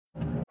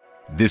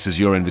This is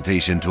your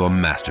invitation to a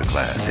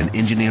masterclass in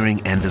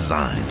engineering and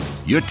design.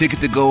 Your ticket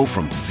to go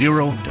from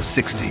 0 to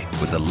 60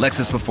 with the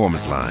Lexus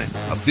Performance Line.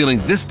 A feeling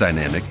this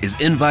dynamic is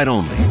invite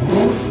only.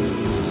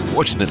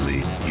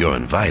 Fortunately, you're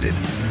invited.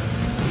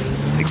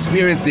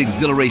 Experience the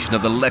exhilaration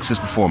of the Lexus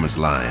Performance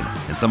Line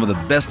and some of the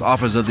best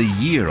offers of the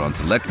year on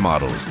select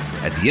models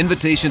at the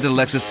Invitation to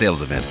Lexus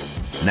sales event,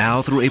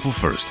 now through April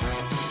 1st.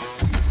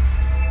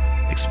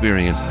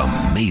 Experience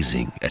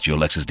amazing at your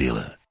Lexus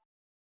dealer.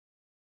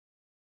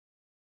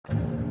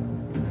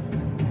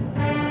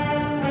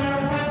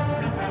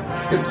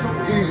 It's so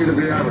easy to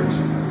be average.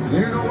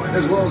 You know it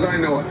as well as I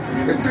know it.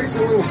 It takes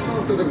a little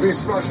something to be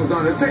special,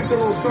 Don. It takes a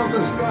little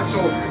something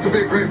special to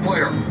be a great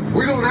player.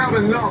 We don't have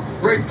enough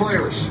great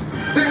players.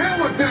 To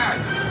hell with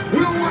that! We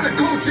don't want to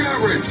coach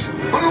average.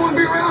 I don't want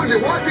to be around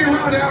you. Why be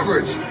around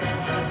average?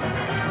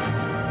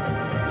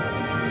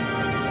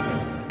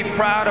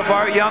 Proud of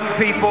our young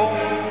people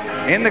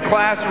in the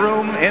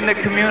classroom, in the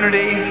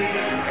community,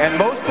 and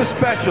most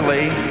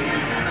especially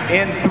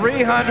in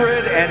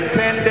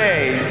 310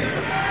 days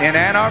in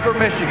Ann Arbor,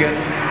 Michigan,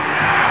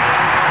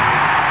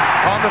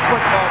 on the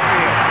football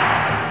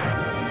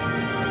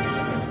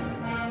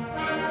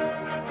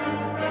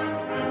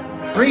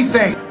field. Three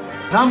things.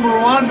 Number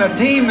one, the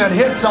team that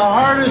hits the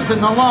hardest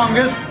and the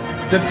longest,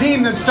 the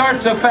team that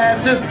starts the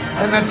fastest,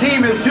 and the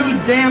team is too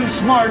damn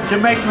smart to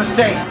make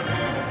mistakes.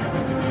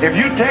 If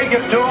you take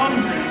it to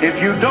them,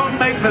 if you don't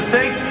make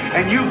mistakes,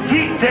 and you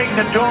keep taking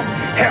it to them,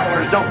 hell,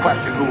 there's no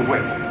question who will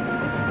win.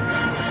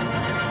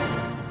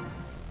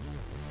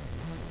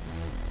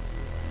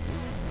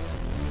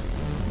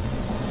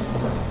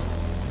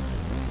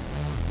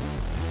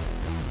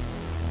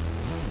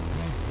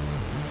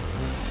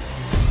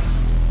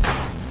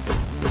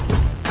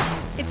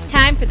 It's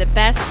time for the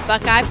Best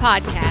Buckeye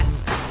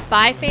Podcast.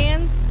 By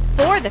fans,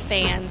 for the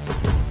fans,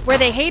 where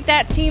they hate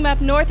that team up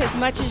north as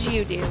much as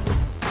you do.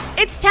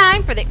 It's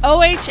time for the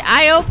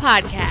OHIO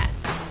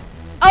Podcast.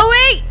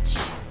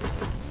 OH!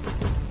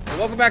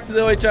 Welcome back to the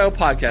OHIO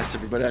Podcast,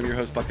 everybody. I'm your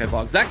host, Buckeye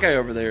Boggs. That guy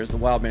over there is the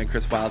wild man,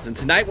 Chris Wilds. And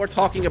tonight we're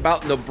talking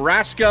about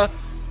Nebraska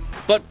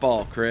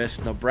football,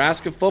 Chris.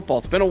 Nebraska football.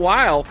 It's been a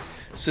while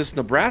since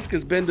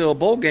Nebraska's been to a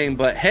bowl game,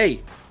 but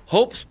hey,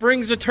 hope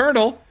springs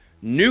eternal.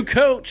 New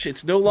coach.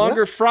 It's no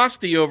longer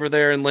frosty over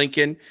there in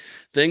Lincoln.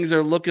 Things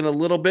are looking a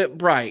little bit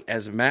bright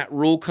as Matt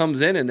Rule comes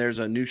in, and there's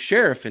a new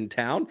sheriff in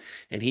town,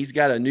 and he's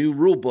got a new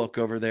rule book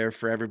over there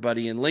for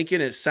everybody in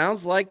Lincoln. It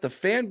sounds like the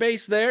fan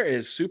base there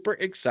is super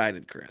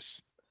excited,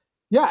 Chris.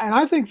 Yeah, and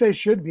I think they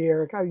should be,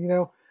 Eric. I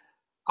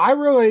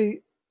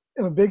really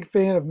am a big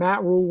fan of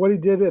Matt Rule, what he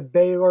did at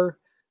Baylor.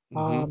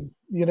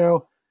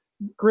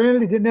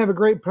 Granted, he didn't have a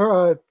great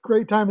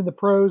time in the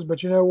pros,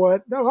 but you know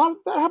what? That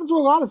happens to a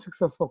lot of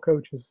successful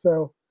coaches.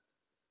 So,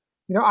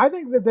 I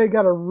think that they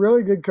got a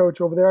really good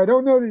coach over there. I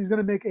don't know that he's going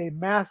to make a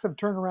massive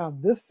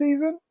turnaround this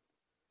season,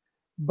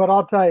 but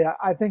I'll tell you,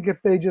 I think if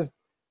they just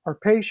are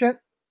patient,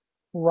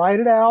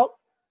 ride it out,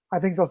 I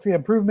think they'll see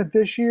improvement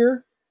this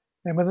year.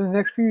 And within the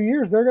next few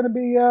years, they're going to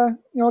be, a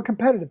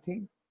competitive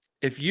team.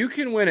 If you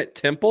can win at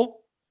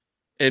Temple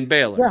and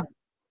Baylor,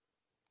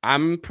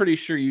 I'm pretty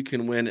sure you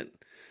can win it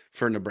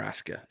for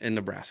Nebraska in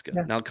Nebraska.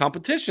 Yeah. Now,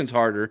 competition's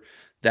harder.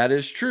 That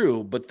is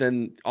true. But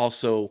then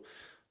also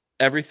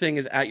everything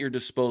is at your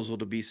disposal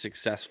to be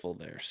successful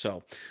there.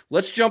 So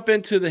let's jump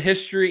into the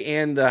history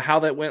and how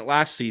that went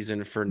last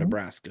season for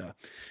Nebraska.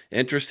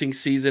 Interesting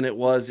season it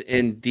was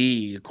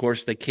indeed. Of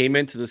course, they came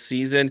into the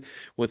season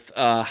with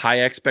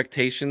high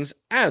expectations,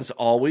 as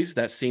always.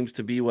 That seems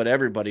to be what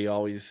everybody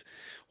always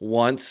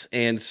wants.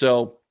 And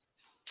so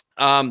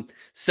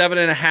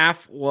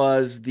 7.5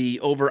 was the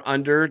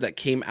over-under that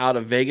came out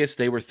of Vegas.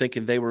 They were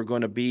thinking they were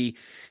going to be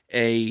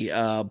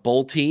a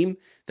bowl team.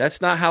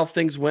 That's not how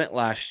things went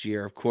last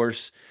year. Of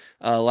course,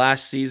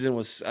 last season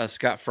was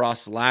Scott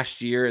Frost's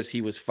last year as he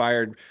was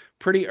fired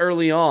pretty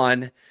early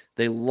on.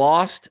 They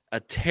lost a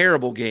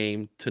terrible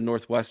game to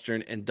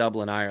Northwestern in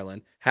Dublin,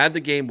 Ireland. Had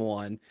the game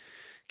won.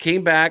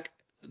 Came back,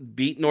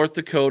 beat North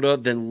Dakota,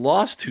 then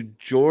lost to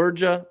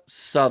Georgia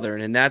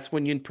Southern. And that's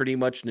when you pretty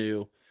much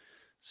knew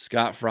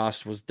Scott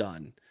Frost was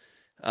done.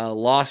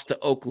 Lost to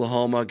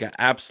Oklahoma, got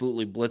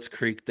absolutely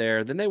blitzkrieg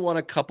there. Then they won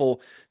a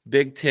couple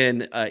Big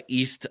Ten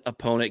East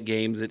opponent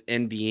games at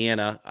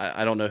Indiana.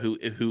 I don't know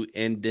who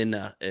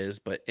Indiana is,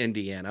 but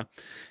Indiana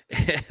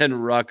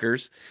and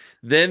Rutgers.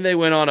 Then they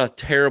went on a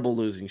terrible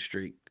losing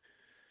streak.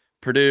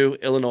 Purdue,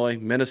 Illinois,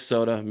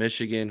 Minnesota,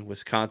 Michigan,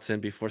 Wisconsin,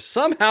 before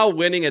somehow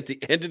winning at the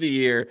end of the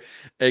year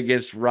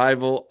against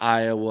rival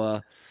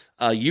Iowa.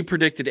 You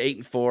predicted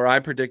 8-4. I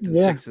predicted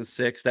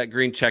 6-6. That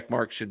green check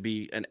mark should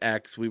be an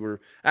X. The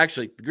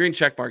green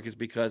check mark is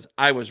because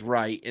I was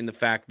right in the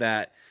fact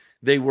that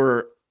they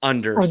were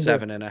under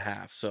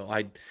 7.5. So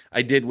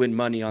I did win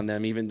money on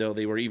them, even though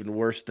they were even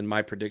worse than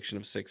my prediction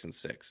of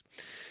 6-6.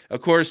 Of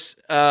course,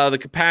 the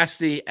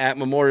capacity at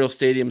Memorial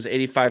Stadium is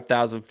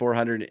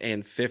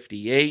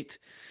 85,458.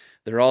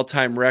 Their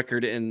all-time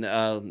record in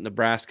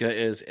Nebraska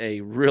is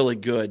a really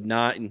good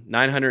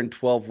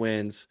 912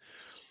 wins,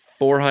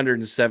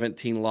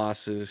 417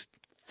 losses,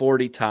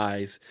 40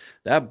 ties.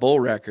 That bowl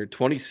record,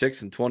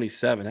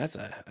 26-27.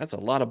 That's a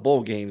lot of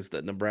bowl games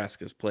that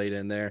Nebraska's played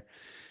in there.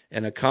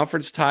 And a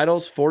conference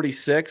titles,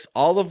 46,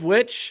 all of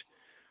which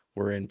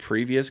were in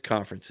previous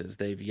conferences.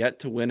 They've yet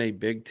to win a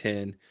Big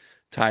Ten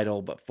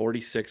title, but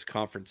 46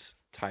 conference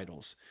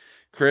titles.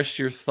 Chris,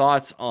 your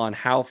thoughts on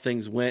how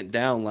things went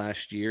down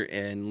last year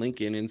in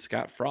Lincoln and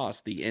Scott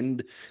Frost, the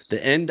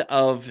end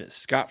of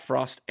Scott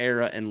Frost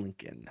era in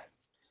Lincoln?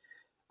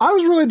 I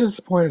was really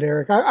disappointed,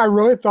 Eric. I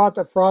really thought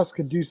that Frost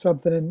could do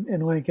something in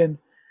Lincoln.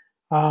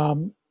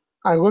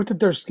 I looked at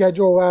their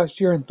schedule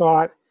last year and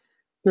thought,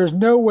 there's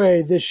no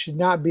way this should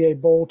not be a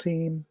bowl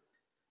team.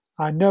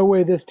 No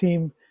way this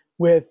team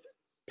with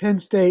Penn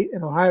State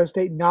and Ohio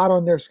State not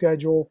on their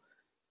schedule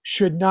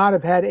should not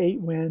have had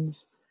 8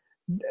 wins.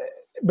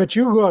 But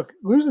you look,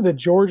 losing to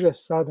Georgia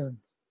Southern,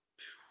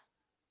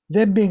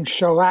 then being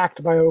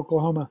shellacked by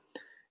Oklahoma.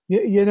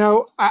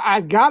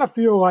 I got to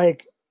feel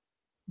like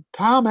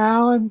Tom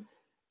Allen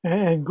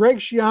and Greg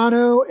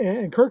Schiano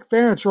and Kirk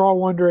Ferentz are all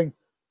wondering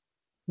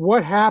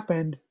what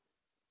happened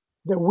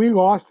that we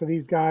lost to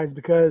these guys,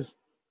 because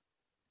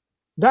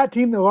that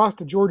team that lost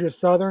to Georgia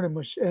Southern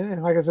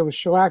and like I said, was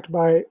shellacked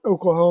by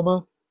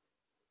Oklahoma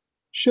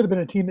should have been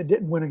a team that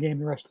didn't win a game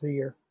the rest of the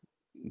year.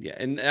 Yeah,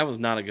 and that was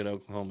not a good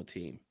Oklahoma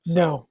team. So.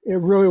 No, it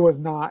really was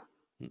not.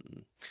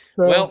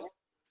 So, well,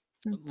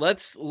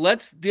 let's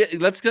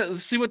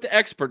see what the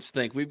experts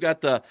think. We've got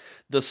the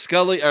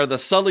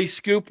Sully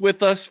Scoop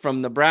with us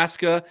from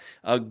Nebraska.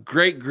 A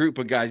great group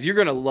of guys. You're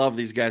gonna love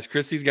these guys,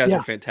 Chris. These guys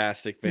are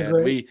fantastic,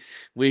 man.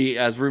 We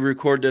as we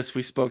record this,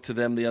 we spoke to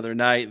them the other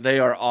night. They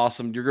are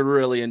awesome. You're gonna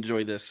really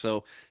enjoy this.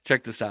 So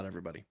check this out,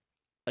 everybody.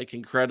 Like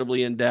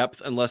incredibly in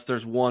depth, unless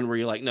there's one where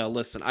you're like, no,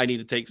 listen, I need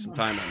to take some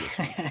time on this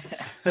one.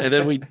 And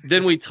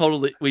then we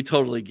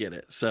totally get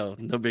it. So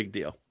no big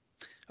deal.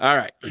 All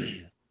right.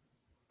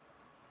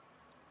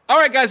 All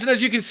right, guys, and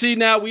as you can see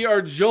now, we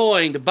are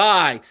joined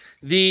by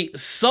the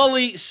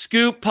Sully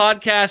Scoop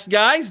podcast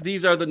guys.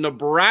 These are the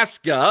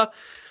Nebraska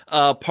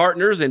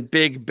partners and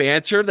big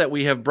banter that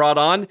we have brought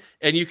on.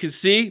 And you can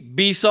see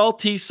B-Sol,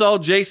 T-Sol,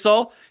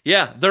 J-Sol.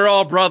 Yeah, they're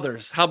all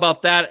brothers. How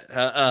about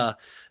that?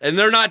 And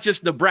they're not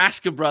just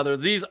Nebraska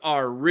brothers. These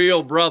are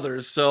real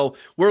brothers. So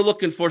we're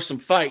looking for some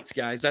fights,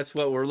 guys. That's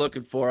what we're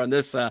looking for on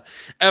this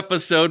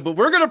episode. But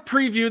we're going to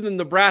preview the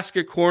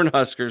Nebraska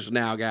Cornhuskers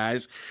now,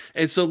 guys.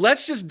 And so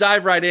let's just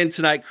dive right in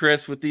tonight,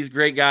 Chris, with these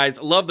great guys.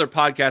 I love their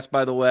podcast,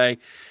 by the way.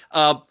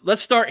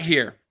 Let's start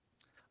here.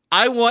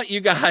 I want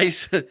you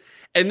guys,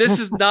 and this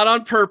is not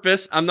on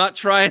purpose. I'm not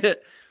trying to.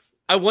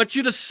 I want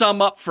you to sum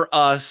up for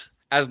us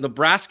as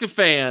Nebraska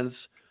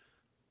fans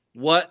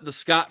what the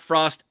Scott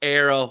Frost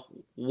era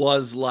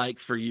was like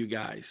for you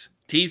guys.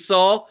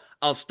 T-Sol,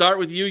 I'll start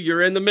with you.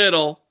 You're in the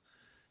middle.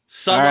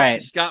 Sum up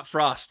the Scott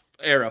Frost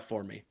era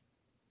for me.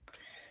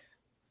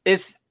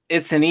 It's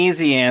an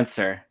easy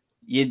answer.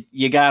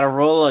 You got a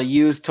roll of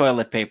used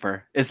toilet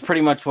paper. It's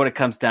pretty much what it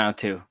comes down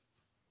to.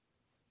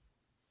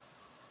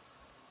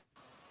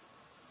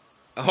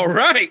 All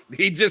right.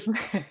 He just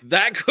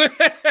that quick.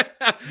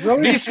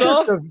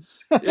 B-Sol?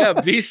 Yeah,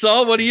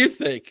 B-Sol, what do you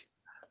think?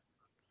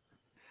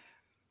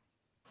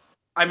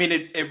 I mean,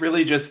 it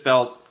really just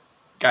felt,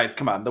 guys,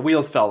 come on, the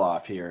wheels fell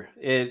off here.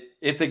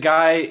 It's a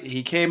guy,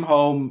 he came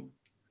home,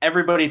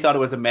 everybody thought it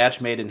was a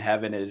match made in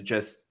heaven.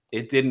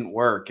 It didn't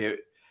work. It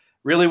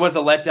really was a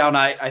letdown,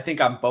 I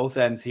think, on both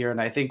ends here. And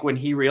I think when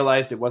he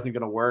realized it wasn't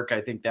going to work, I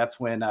think that's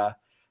when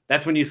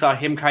you saw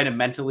him kind of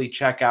mentally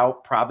check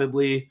out,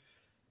 probably,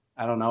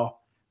 I don't know,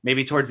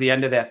 maybe towards the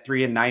end of that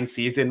 3-9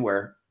 season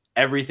where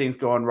everything's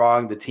going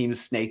wrong, the team's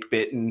snake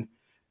bitten.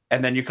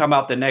 And then you come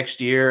out the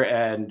next year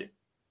and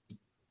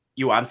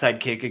you onside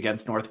kick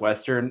against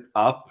Northwestern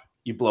up,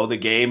 you blow the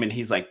game, and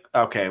he's like,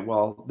 okay,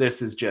 well,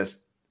 this is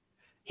just,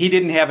 he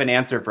didn't have an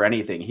answer for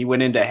anything. He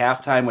went into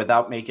halftime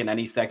without making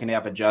any second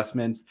half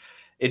adjustments.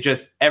 It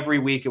just, every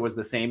week it was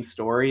the same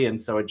story.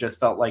 And so it just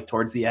felt like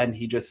towards the end,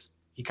 he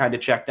kind of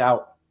checked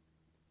out.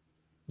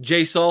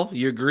 J-Sol,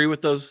 you agree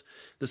with the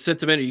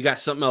sentiment, or you got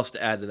something else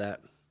to add to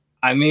that?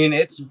 I mean,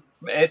 it's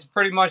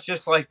pretty much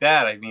just like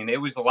that. I mean,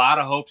 it was a lot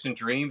of hopes and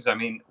dreams. I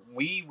mean,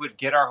 we would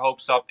get our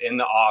hopes up in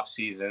the off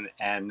season,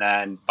 and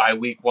then by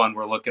week 1,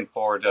 we're looking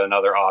forward to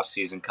another off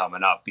season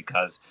coming up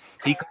because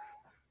he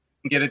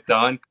couldn't get it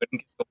done, couldn't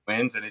get the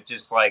wins, and it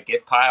just like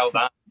it piled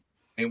on.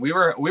 I mean, we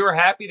were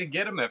happy to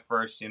get him at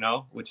first,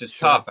 which is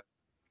tough.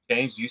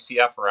 Changed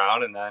UCF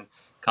around, and then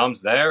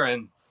comes there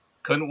and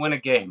couldn't win a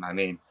game. I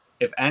mean,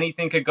 if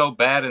anything could go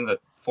bad in the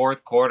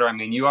fourth quarter, I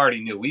mean, you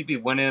already knew we'd be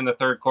winning in the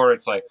third quarter.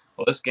 It's like,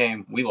 well, this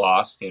game we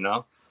lost.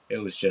 It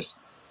was just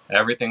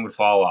everything would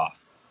fall off.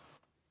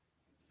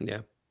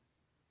 Yeah.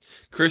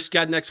 Chris,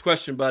 got next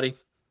question, buddy.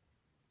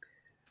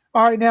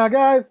 All right, now,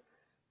 guys,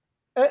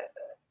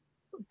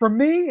 for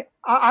me,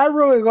 I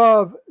really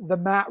love the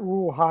Matt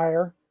Rule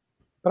hire,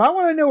 but I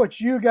want to know what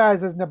you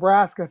guys as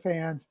Nebraska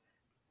fans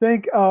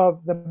think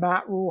of the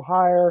Matt Rule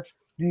hire.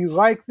 Do you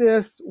like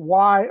this?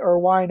 Why or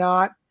why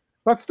not?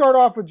 Let's start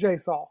off with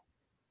J-Sol.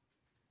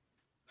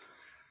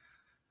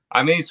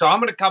 I mean, so I'm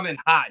going to come in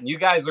hot, and you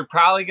guys are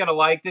probably going to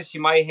like this.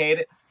 You might hate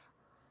it.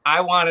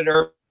 I wanted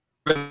Urban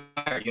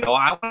Meyer.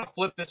 I want to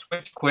flip the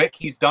switch quick.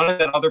 He's done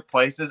it at other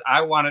places.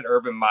 I wanted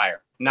Urban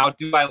Meyer. Now,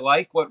 do I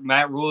like what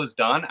Matt Rule has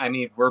done? I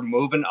mean, we're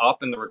moving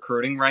up in the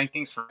recruiting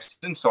rankings for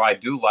season, so I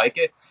do like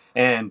it.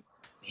 And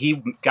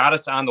he got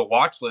us on the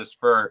watch list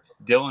for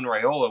Dylan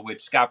Raiola,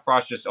 which Scott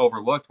Frost just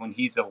overlooked when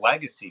he's a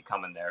legacy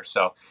coming there.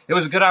 So it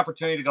was a good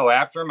opportunity to go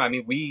after him. I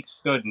mean, we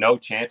stood no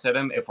chance at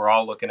him if we're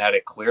all looking at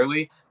it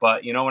clearly.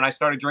 But, when I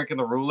started drinking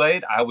the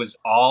Roulade, I was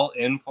all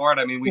in for it.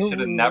 I mean, we should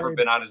have never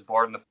been on his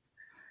board in the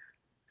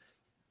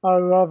I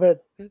love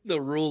it. The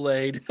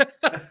Roulade.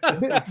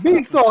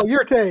 B-Sol,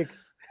 your take.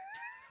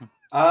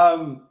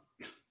 Yeah,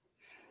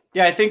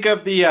 I think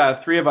of the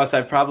three of us,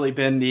 I've probably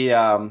been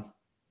the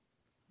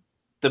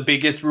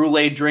biggest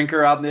Roulade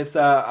drinker on this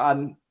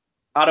out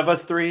of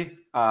us three.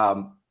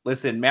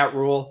 Listen, Matt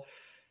Rule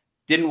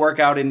didn't work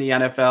out in the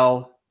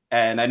NFL,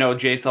 and I know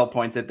J-Cell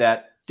points at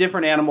that.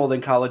 Different animal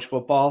than college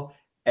football,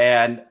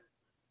 and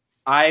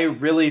I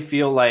really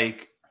feel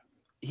like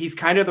he's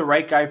kind of the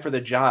right guy for the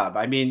job.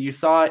 I mean, you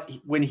saw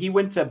when he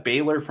went to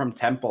Baylor from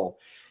Temple,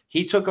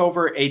 he took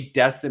over a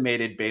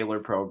decimated Baylor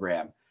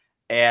program.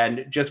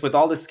 And just with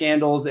all the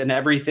scandals and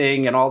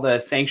everything and all the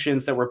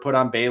sanctions that were put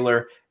on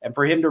Baylor, and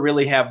for him to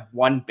really have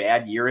one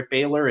bad year at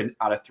Baylor and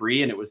out of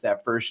three, and it was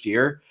that first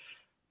year,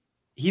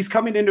 he's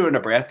coming into a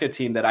Nebraska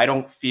team that I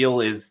don't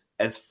feel is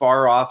as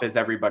far off as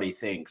everybody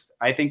thinks.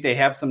 I think they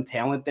have some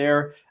talent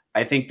there.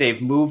 I think they've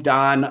moved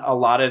on a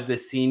lot of the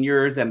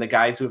seniors and the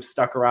guys who have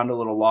stuck around a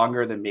little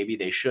longer than maybe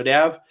they should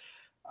have.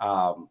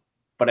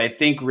 But I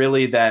think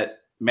really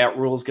that Matt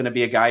Rule is going to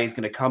be a guy, he's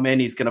going to come in,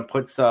 he's going to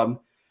put some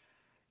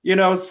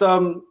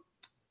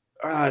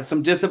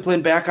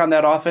discipline back on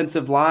that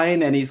offensive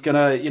line, and he's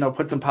gonna,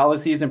 put some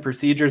policies and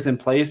procedures in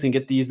place and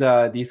get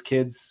these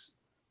kids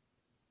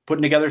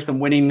putting together some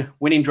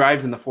winning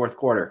drives in the fourth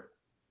quarter.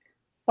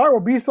 All right,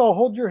 well, B-Sol,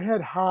 hold your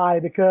head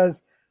high,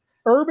 because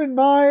Urban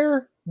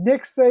Meyer,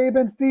 Nick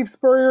Saban, Steve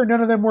Spurrier,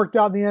 none of them worked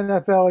out in the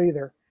NFL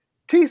either.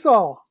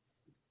 T-Sol,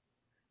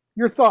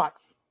 your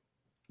thoughts?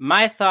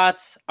 My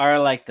thoughts are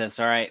like this,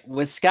 all right?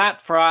 With Scott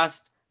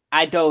Frost,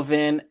 I dove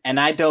in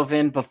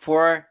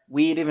before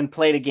we had even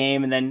played a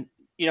game. And then,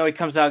 he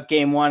comes out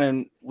game one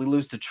and we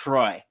lose to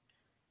Troy.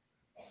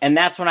 And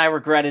that's when I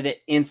regretted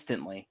it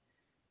instantly.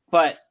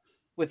 But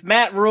with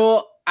Matt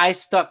Rule, I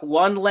stuck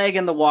one leg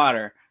in the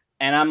water.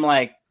 And I'm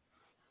like,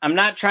 I'm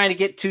not trying to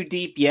get too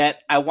deep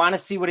yet. I want to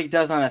see what he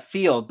does on the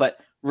field. But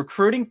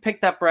recruiting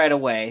picked up right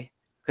away.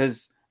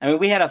 Because,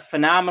 we had a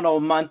phenomenal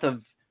month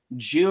of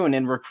June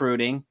in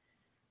recruiting.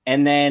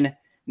 And then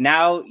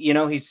now,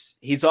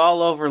 he's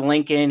all over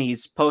Lincoln.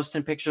 He's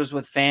posting pictures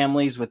with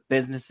families, with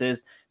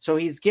businesses. So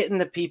he's getting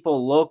the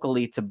people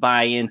locally to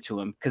buy into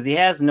him because he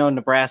has no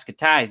Nebraska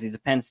ties. He's a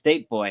Penn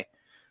State boy.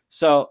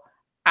 So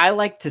I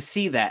like to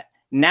see that.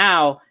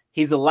 Now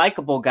he's a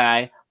likable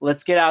guy.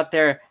 Let's get out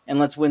there and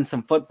let's win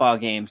some football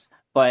games.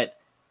 But,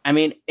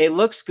 it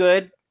looks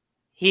good.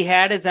 He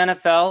had his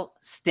NFL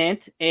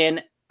stint.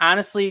 And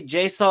honestly,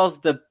 J-Sol's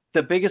the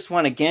biggest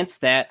one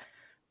against that.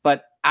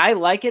 But I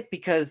like it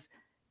because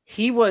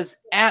he was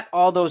at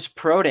all those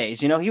pro days.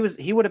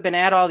 He would have been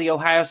at all the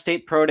Ohio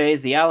State pro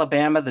days, the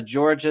Alabama, the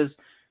Georgias,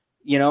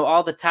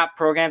 all the top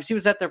programs. He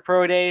was at their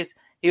pro days.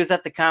 He was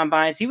at the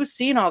combines. He was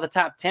seeing all the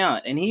top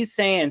talent. And he's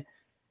saying,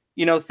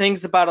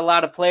 things about a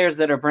lot of players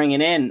that are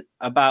bringing in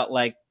about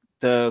like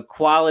the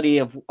quality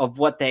of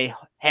what they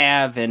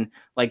have and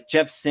like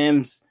Jeff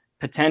Sims'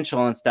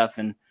 potential and stuff.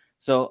 And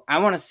so I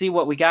want to see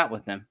what we got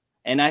with him.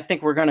 And I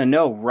think we're going to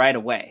know right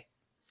away.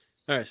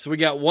 All right, so we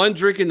got one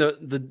drinking the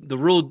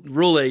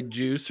Roulade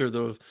juice, or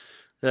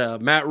the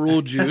Matt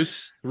Rule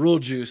juice. Rule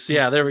juice.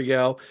 Yeah, there we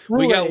go. Roulade.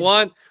 We got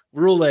one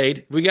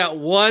Roulade. We got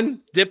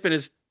one dipping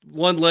his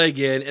one leg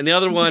in, and the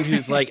other one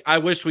who's like, I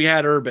wish we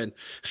had Urban.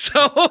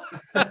 So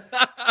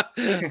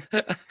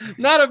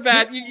not a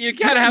bad. You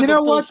gotta have the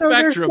full spectrum.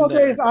 There's still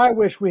there. Days I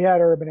wish we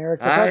had Urban, Eric.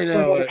 But that's I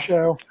know for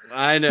show.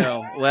 I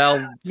know.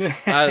 Well,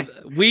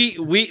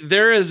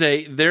 there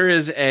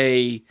is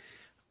a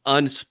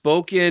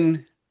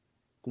unspoken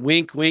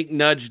wink, wink,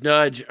 nudge,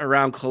 nudge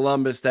around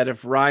Columbus that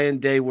if Ryan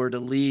Day were to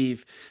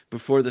leave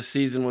before the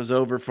season was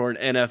over for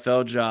an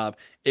NFL job,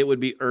 it would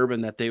be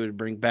Urban that they would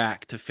bring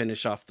back to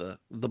finish off the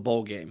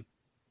bowl game.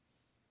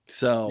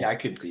 So yeah, I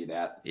could see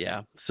that.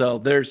 Yeah. So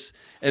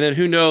and then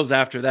who knows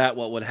after that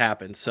what would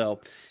happen. So,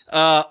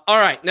 all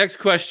right, next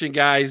question,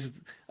 guys.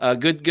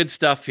 Good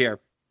stuff here.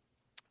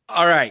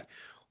 All right.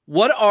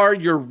 What are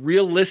your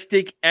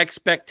realistic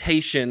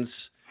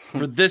expectations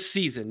for this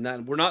season? Now,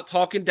 we're not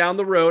talking down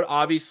the road.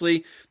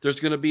 Obviously, there's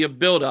going to be a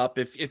buildup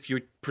if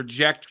you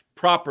project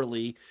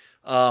properly.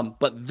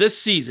 But this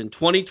season,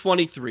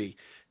 2023,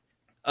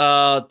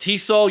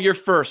 T-Sol, you're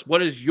first.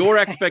 What is your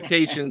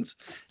expectations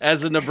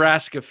as a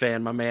Nebraska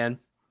fan, my man?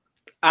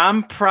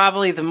 I'm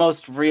probably the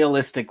most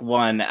realistic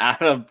one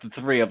out of the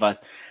three of us.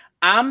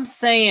 I'm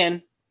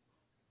saying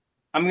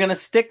I'm going to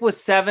stick with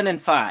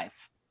 7-5.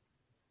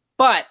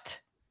 But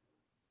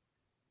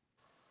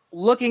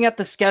looking at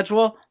the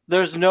schedule,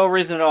 there's no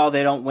reason at all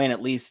they don't win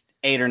at least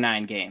 8 or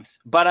 9 games.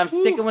 But I'm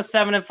sticking with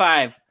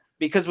 7-5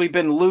 because we've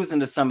been losing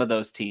to some of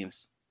those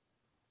teams.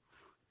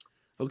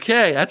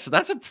 Okay, that's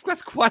quite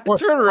a Well,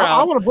 turnaround.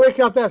 I want to break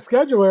out that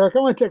schedule, Eric. I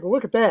want to take a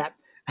look at that.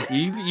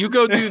 You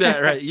go do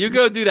that, right? You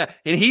go do that.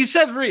 And he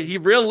said he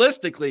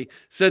realistically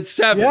said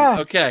 7. Yeah.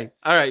 Okay.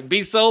 All right.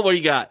 B-Soul, what do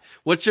you got?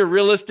 What's your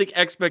realistic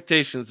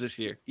expectations this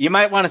year? You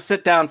might want to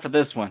sit down for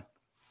this one.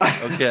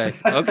 Okay.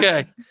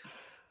 Okay.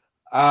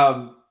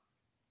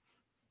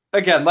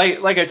 Again,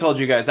 like I told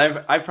you guys,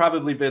 I've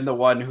probably been the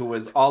one who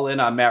was all in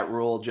on Matt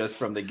Rule just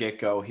from the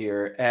get-go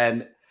here.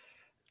 And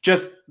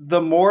just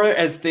the more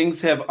as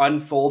things have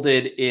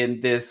unfolded in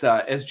this,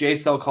 as Jay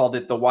Sell called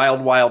it, the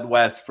wild, wild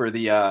west for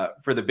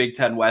the Big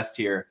Ten West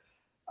here,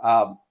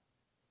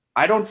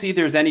 I don't see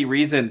there's any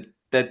reason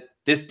that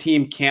this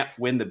team can't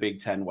win the Big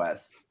Ten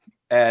West.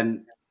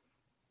 And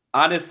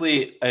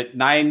honestly, at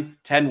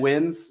 9-10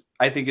 wins,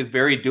 I think is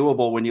very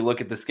doable when you look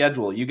at the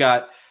schedule. You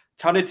got a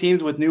ton of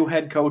teams with new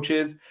head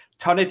coaches,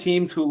 ton of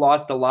teams who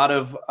lost a lot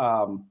of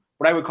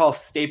what I would call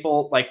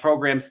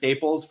program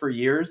staples for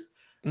years.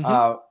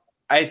 Mm-hmm.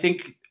 I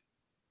think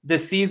the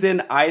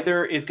season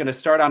either is going to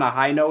start on a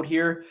high note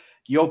here.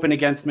 You open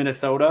against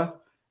Minnesota,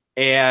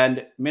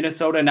 and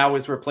Minnesota now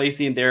is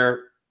replacing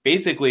their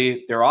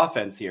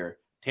offense here.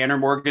 Tanner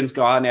Morgan's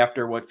gone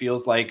after what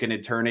feels like an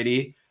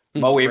eternity.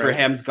 Mo Right.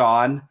 Abraham's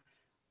gone.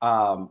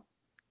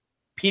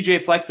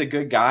 PJ Fleck's a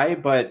good guy,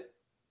 but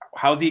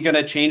how's he going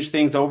to change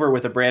things over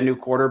with a brand new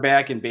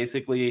quarterback and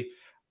basically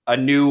a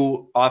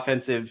new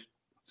offensive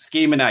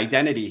scheme and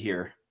identity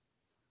here?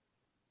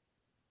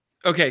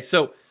 Okay,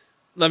 so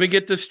let me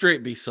get this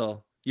straight,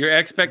 B-Saul. Your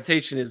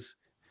expectation is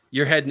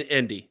you're heading to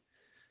Indy.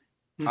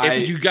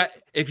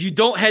 If you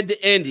don't head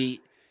to Indy,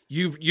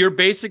 you're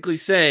basically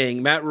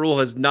saying Matt Rule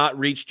has not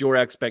reached your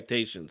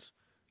expectations.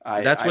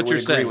 That's what you're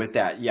saying. I would agree with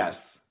that.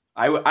 Yes.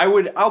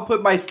 I'll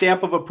put my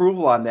stamp of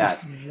approval on that.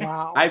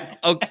 Wow.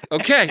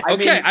 Okay.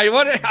 I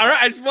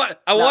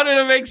wanted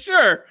to make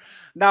sure.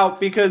 Now,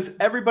 because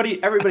everybody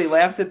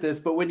laughs at this,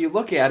 but when you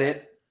look at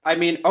it, I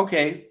mean,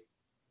 okay.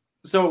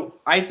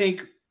 So I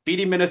think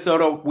beating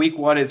Minnesota week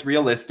 1 is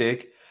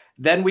realistic.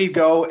 Then we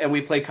go and we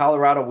play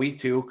Colorado week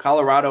 2.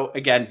 Colorado,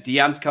 again,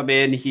 Deion's come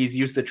in. He's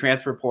used the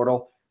transfer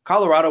portal.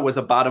 Colorado was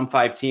a bottom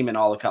 5 team in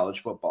all of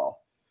college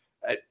football.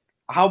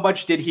 How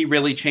much did he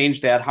really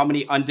change that? How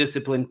many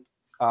undisciplined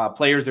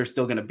players are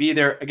still going to be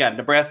there? Again,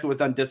 Nebraska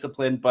was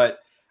undisciplined, but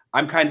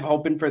I'm kind of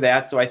hoping for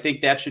that. So I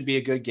think that should be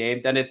a good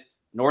game. Then it's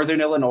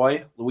Northern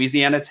Illinois,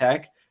 Louisiana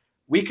Tech.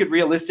 We could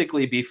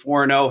realistically be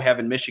 4-0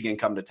 having Michigan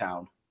come to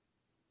town.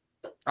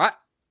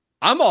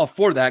 I'm all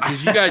for that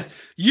because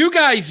you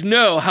guys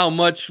know how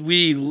much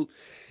we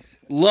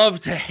love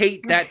to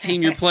hate that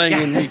team you're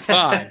playing in week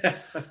 5.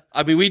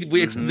 I mean,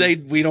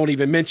 we don't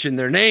even mention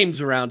their names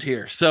around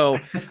here. So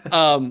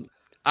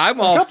I'm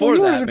all for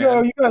that. A couple years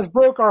ago, you guys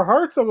broke our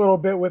hearts a little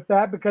bit with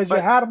that because you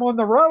had them on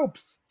the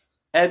ropes.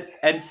 And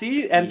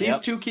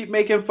these two keep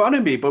making fun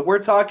of me, but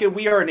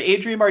we are an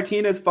Adrian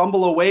Martinez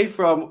fumble away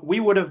from, we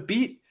would have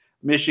beat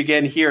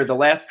Michigan here the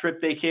last trip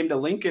they came to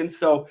Lincoln.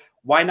 So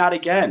why not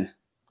again?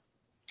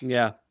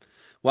 Yeah.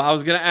 Well, I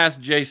was going to ask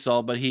Jay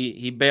Saul, but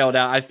he bailed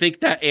out. I think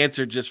that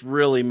answer just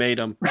really made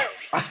him.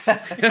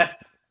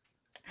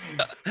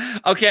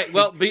 Okay.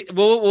 Well,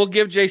 we'll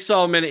give Jay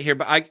Saul a minute here,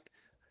 but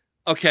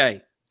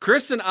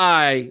Chris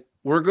and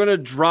we're going to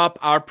drop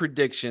our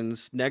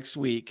predictions next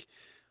week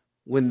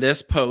when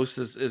this post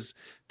is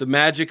the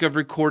magic of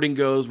recording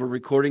goes. We're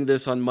recording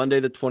this on Monday,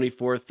 the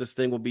 24th. This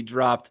thing will be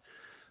dropped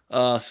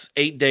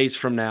 8 days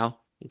from now.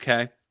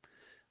 Okay.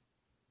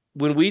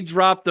 When we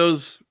drop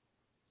those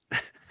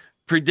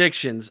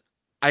predictions,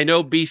 I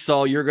know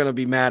B-Saul, you're going to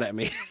be mad at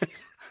me.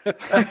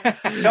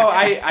 No,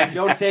 I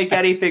don't take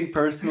anything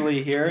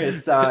personally here.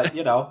 It's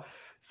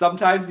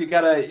sometimes you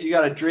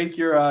gotta drink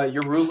your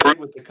roulette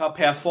with the cup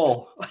half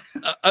full.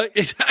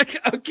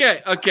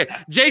 Okay.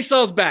 Jay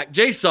Saul's back.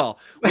 Jay Saul,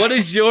 what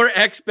is your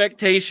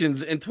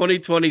expectations in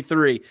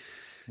 2023?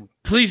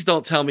 Please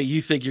don't tell me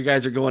you think you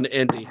guys are going to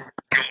Indy.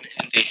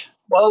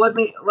 Well, let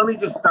me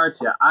just start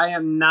you. I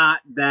am not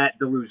that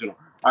delusional.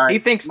 All right. He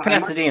thinks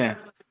Pasadena.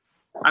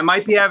 I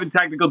might be having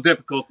technical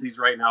difficulties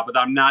right now, but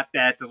I'm not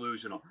that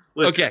delusional.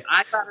 Listen, okay.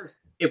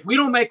 If we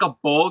don't make a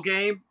bowl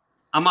game,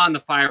 I'm on the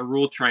Fire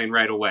Rule train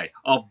right away.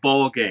 A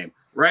bowl game.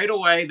 Right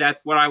away,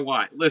 that's what I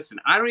want. Listen,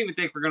 I don't even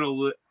think we're going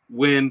to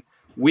win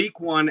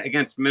week 1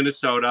 against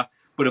Minnesota,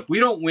 but if we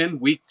don't win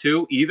week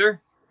 2 either,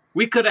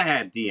 we could have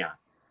had Deion.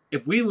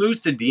 If we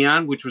lose to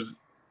Deion,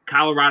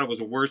 Colorado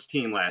was a worse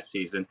team last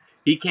season.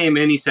 He came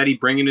in, he said he'd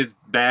bring in his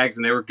bags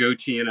and they were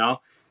Gucci,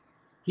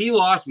 He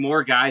lost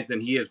more guys than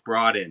he has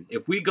brought in.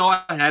 If we go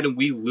ahead and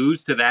we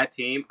lose to that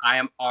team, I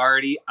am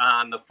already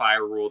on the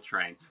Fire Rule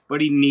train. But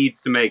he needs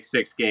to make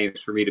 6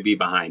 games for me to be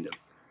behind him.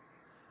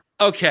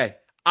 Okay.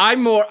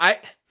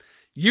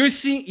 You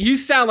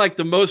sound like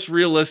the most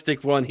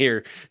realistic one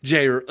here,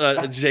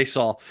 Jay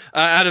Saul,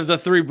 out of the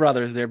 3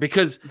 brothers there,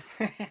 because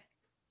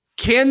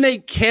can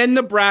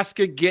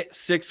Nebraska get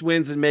 6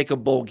 wins and make a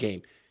bowl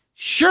game?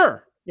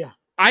 Sure. Yeah.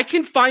 I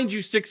can find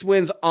you 6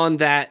 wins on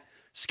that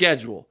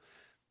schedule.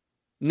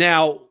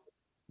 Now,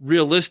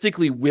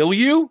 realistically, will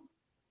you?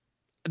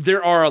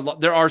 there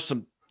are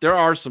some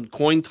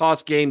coin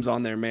toss games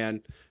on there,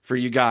 man, for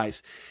you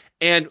guys.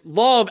 And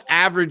law of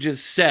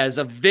averages says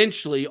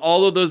eventually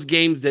all of those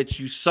games that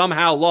you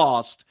somehow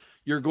lost,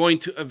 you're going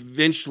to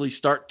eventually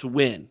start to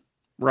win,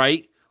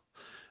 right?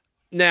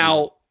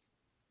 Now,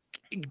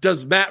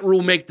 does Matt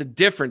Rule make the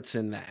difference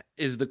in that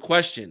is the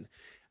question.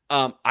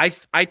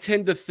 I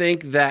tend to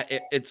think that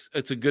it's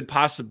a good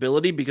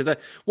possibility because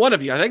one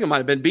of you, I think it might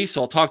have been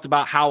Beasall, talked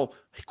about how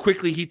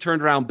quickly he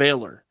turned around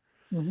Baylor.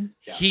 Mm-hmm.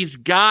 Yeah. He's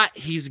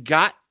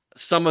got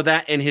some of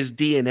that in his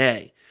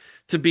DNA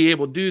to be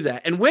able to do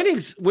that. And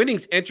winning's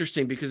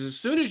interesting because as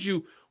soon as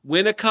you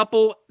win a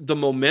couple, the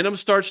momentum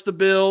starts to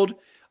build.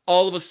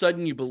 All of a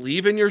sudden you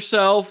believe in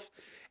yourself.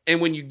 And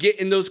when you get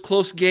in those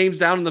close games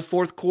down in the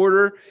fourth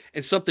quarter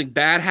and something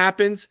bad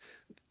happens,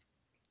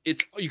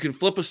 you can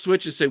flip a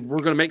switch and say, we're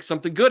going to make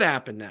something good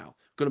happen now.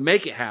 Going to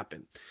make it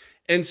happen.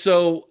 And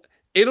so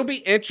it'll be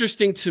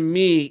interesting to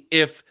me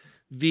if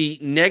the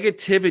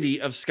negativity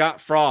of Scott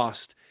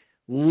Frost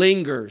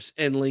lingers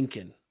in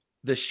Lincoln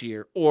this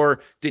year,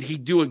 or did he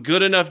do a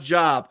good enough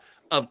job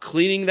of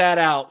cleaning that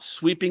out,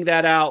 sweeping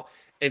that out,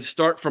 and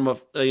start from a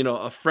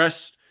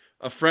fresh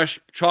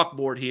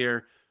chalkboard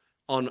here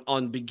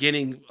on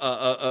beginning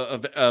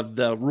of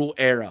the Rule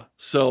era.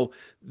 So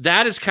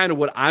that is kind of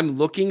what I'm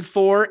looking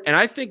for. And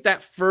I think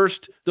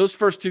those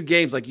first two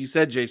games, like you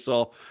said, Jay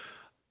Saul,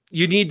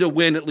 you need to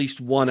win at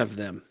least one of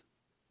them.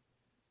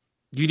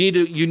 You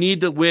need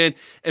to win,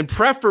 and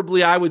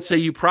preferably I would say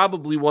you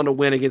probably want to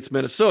win against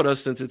Minnesota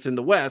since it's in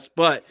the West,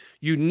 but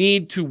you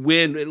need to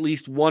win at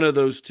least one of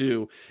those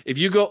two. If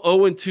you go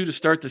 0-2 to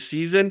start the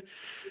season,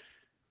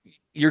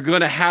 you're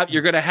gonna have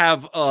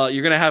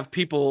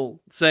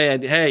people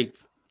saying, "Hey,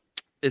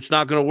 it's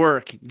not gonna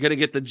work." You're gonna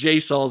get the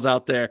J-Sauls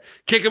out there,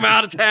 kick them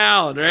out of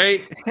town,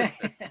 right?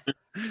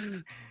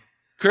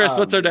 Chris,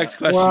 what's our next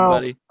question,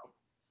 buddy?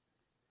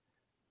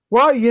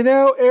 Well,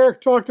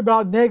 Eric talked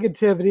about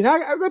negativity. Now,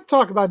 let's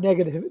talk about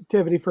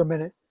negativity for a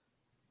minute.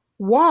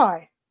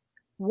 Why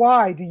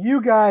do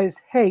you guys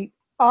hate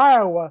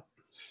Iowa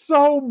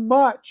so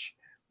much?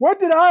 What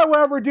did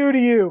Iowa ever do to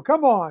you?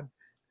 Come on.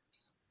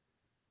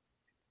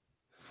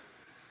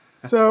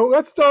 So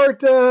let's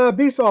start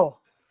Beasall.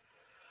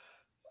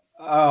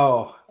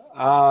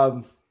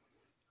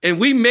 And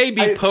we may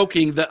be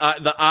poking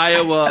the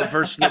Iowa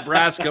versus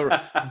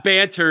Nebraska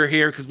banter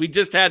here because we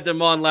just had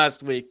them on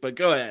last week, but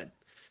go ahead.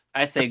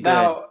 I say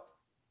good.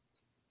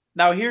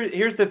 Now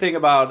here's the thing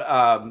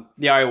about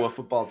the Iowa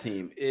football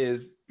team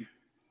is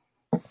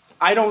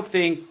I don't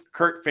think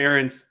Kirk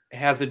Ferentz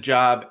has a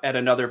job at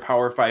another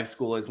Power 5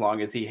 school as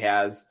long as he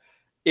has,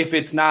 if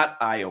it's not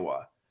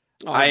Iowa.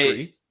 I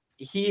agree.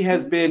 He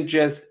has been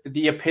just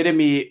the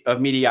epitome of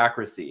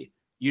mediocrity.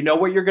 You know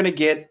what you're going to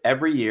get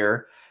every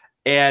year.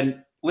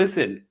 And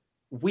listen,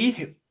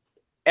 we,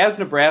 as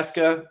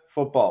Nebraska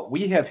football,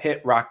 we have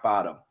hit rock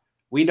bottom.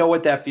 We know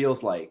what that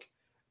feels like.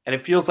 And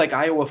it feels like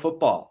Iowa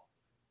football.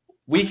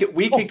 We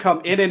can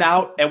come in and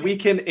out, and we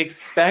can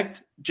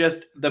expect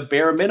just the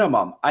bare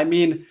minimum. I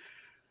mean,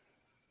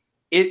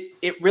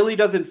 it really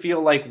doesn't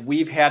feel like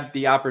we've had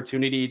the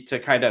opportunity to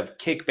kind of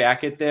kick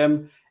back at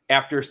them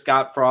after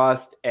Scott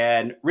Frost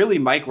and really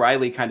Mike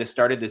Riley kind of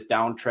started this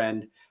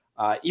downtrend.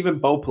 Even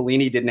Bo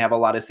Pelini didn't have a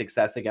lot of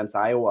success against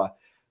Iowa.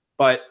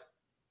 But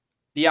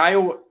the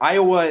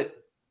Iowa,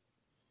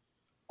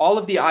 all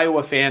of the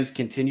Iowa fans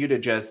continue to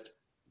just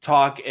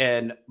talk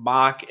and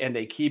mock, and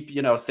they keep,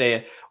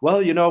 saying,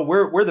 well,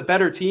 we're the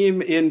better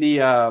team in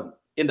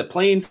the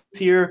Plains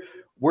here.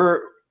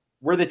 We're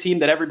the team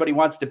that everybody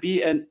wants to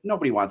be, and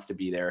nobody wants to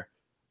be there.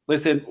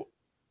 Listen,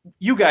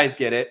 you guys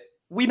get it.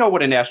 We know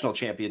what a national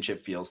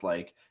championship feels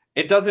like.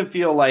 It doesn't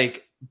feel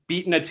like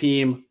beating a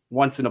team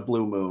once in a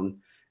blue moon.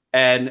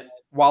 And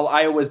while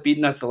Iowa's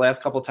beaten us the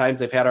last couple of times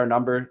they've had our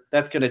number,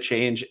 that's going to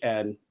change,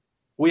 and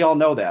we all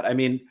know that. I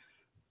mean,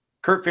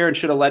 Kurt Ferentz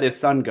should have let his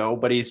son go,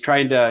 but he's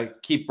trying to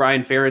keep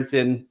Brian Ferentz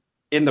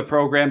in the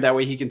program. That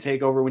way he can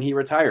take over when he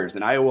retires,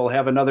 and Iowa will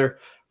have another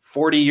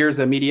 40 years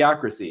of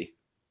mediocrity.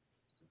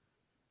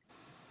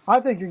 I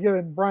think you're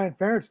giving Brian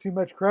Ferentz too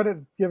much credit,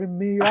 giving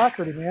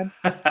mediocrity, man.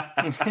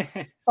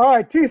 All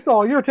right,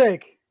 T-Saul, your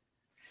take.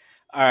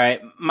 All right,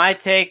 my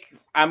take,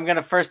 I'm going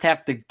to first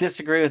have to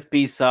disagree with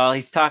B-Saul.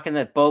 He's talking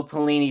that Bo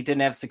Pelini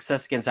didn't have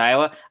success against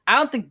Iowa. I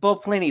don't think Bo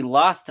Pelini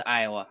lost to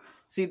Iowa.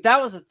 See,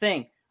 that was the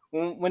thing.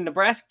 When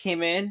Nebraska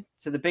came in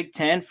to the Big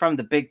Ten from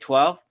the Big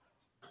 12,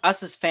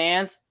 us as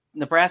fans,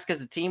 Nebraska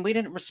as a team, we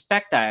didn't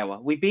respect Iowa.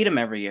 We beat them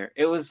every year.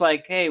 It was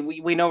like, hey,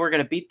 we know we're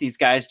going to beat these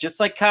guys, just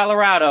like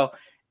Colorado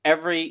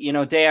every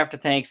day after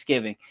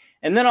Thanksgiving.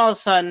 And then all of a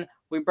sudden,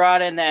 we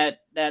brought in that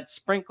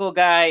sprinkle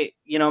guy,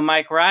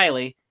 Mike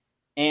Riley,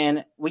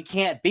 and we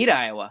can't beat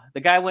Iowa.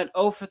 The guy went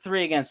 0 for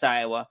 3 against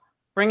Iowa.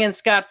 Bring in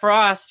Scott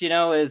Frost,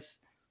 his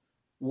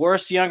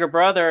worst younger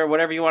brother, or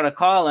whatever you want to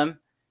call him.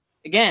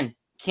 Again,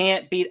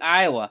 can't beat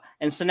Iowa.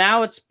 And so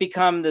now it's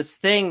become this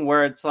thing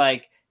where it's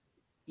like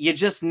you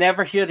just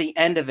never hear the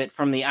end of it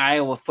from the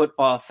Iowa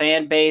football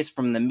fan base,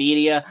 from the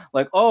media,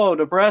 like, oh,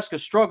 Nebraska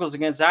struggles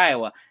against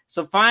Iowa.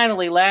 So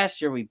finally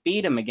last year we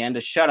beat them again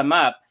to shut them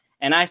up.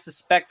 And I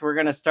suspect we're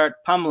going to start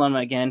pummeling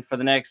them again for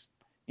the next,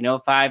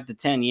 5 to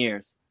 10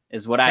 years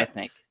is what I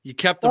think. You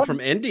kept them from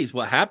Indies.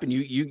 What happened?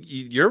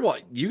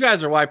 You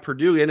guys are why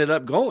Purdue ended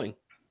up going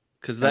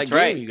because of that game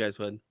right. you guys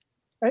won.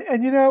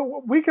 And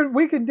we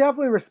can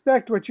definitely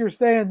respect what you're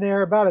saying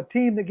there about a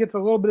team that gets a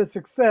little bit of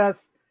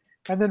success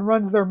and then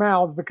runs their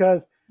mouths,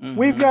 because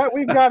we've got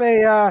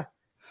a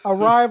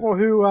rival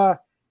who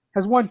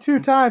has won 2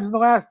 times in the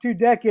last 2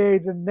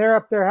 decades, and they're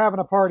up there having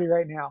a party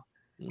right now.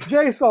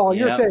 Jay Saul,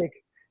 your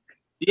take.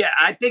 Yeah,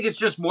 I think it's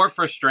just more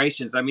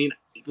frustrations. I mean,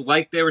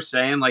 like they were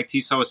saying, like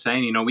Tiso was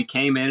saying, we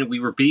came in and we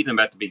were beating them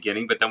at the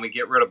beginning, but then we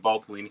get rid of Bo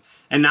Pelini.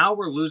 And now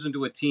we're losing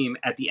to a team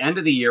at the end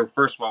of the year.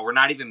 First of all, we're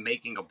not even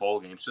making a bowl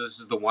game. So this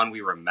is the one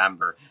we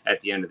remember at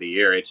the end of the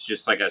year. It's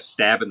just like a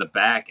stab in the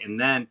back. And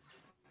then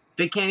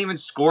they can't even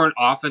score an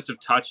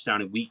offensive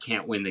touchdown and we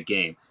can't win the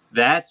game.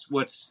 That's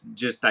what's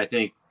just, I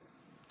think,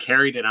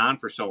 carried it on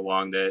for so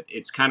long that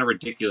it's kind of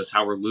ridiculous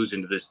how we're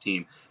losing to this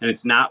team. And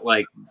it's not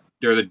like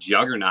they're the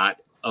juggernaut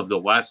of the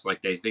West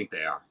like they think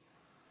they are.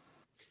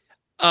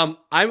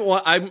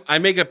 I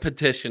make a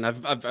petition.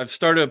 I've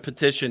started a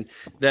petition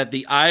that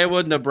the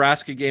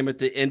Iowa-Nebraska game at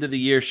the end of the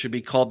year should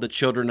be called the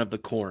Children of the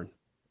Corn.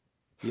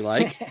 You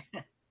like?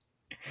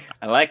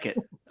 I like it.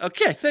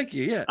 Okay, thank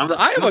you. Yeah, the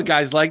Iowa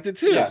guys liked it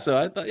too. Yeah. So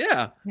I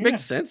thought,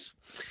 makes sense.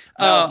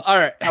 All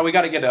right. Now we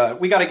got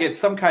to get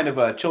some kind of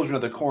a Children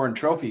of the Corn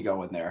trophy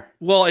going there.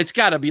 Well, it's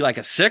got to be like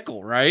a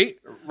sickle, right?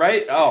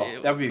 Right. Oh,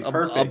 that would be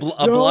perfect.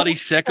 A bloody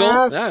sickle.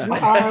 Ask the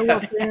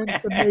Iowa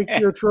fans to make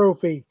your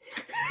trophy.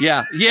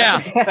 Yeah.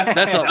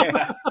 That's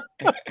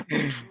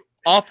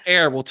off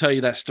air. We'll tell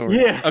you that story.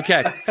 Yeah.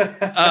 Okay.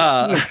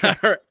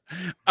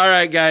 All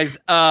right, guys.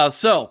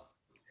 So,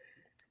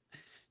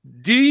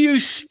 do you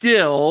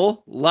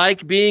still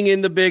like being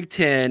in the Big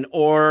Ten,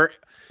 or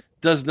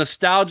does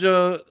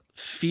nostalgia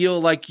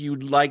feel like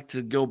you'd like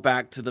to go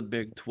back to the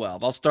Big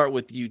 12? I'll start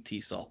with you,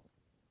 T-Sol.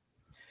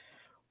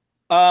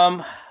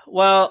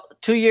 Well,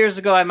 2 years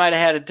ago, I might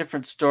have had a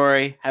different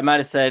story. I might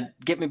have said,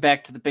 get me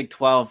back to the Big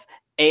 12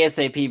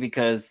 ASAP,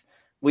 because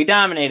we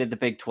dominated the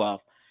Big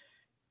 12.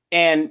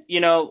 And,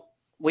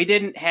 we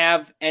didn't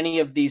have any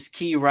of these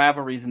key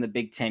rivalries in the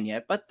Big 10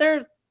 yet, but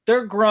they're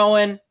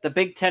growing. The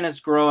Big 10 is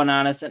growing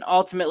on us, and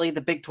ultimately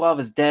the Big 12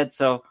 is dead,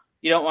 so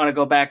you don't want to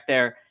go back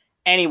there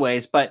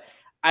anyways. But,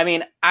 I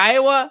mean,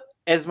 Iowa,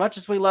 as much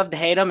as we love to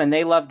hate them and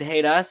they love to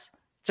hate us,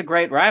 it's a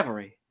great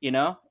rivalry,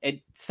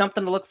 It's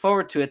something to look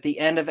forward to at the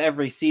end of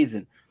every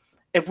season.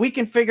 If we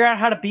can figure out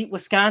how to beat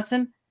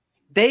Wisconsin,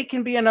 they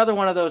can be another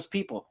one of those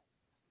people.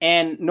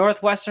 And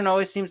Northwestern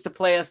always seems to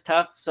play us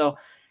tough. So,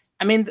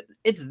 I mean,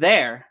 it's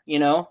there,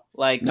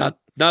 like not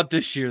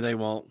this year. They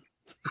won't.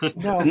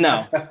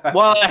 No.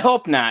 Well, I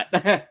hope not.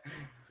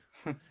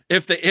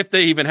 if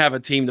they even have a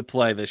team to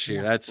play this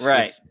year, that's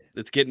right.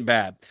 It's getting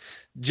bad.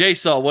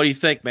 J-Sol, what do you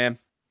think, man?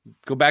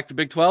 Go back to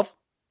Big 12?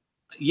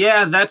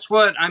 Yeah, that's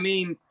what I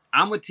mean.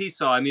 I'm with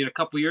T-Sol. I mean, a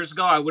couple years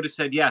ago, I would have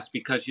said yes,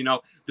 because,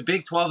 the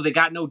Big 12, they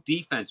got no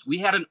defense. We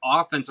had an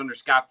offense under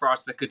Scott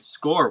Frost that could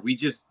score. We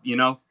just, you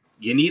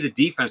need a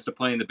defense to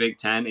play in the Big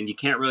 10, and you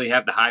can't really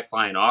have the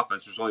high-flying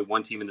offense. There's only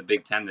one team in the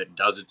Big 10 that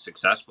does it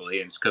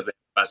successfully, and it's because they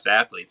have the best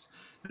athletes.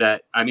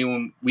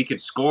 When we could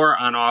score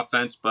on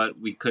offense, but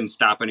we couldn't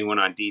stop anyone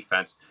on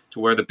defense, to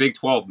where the Big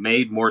 12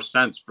 made more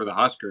sense for the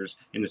Huskers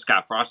in the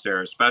Scott Frost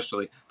era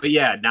especially. But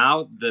yeah,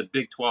 now the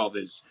Big 12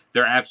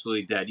 they're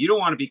absolutely dead. You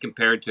don't want to be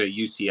compared to a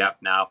UCF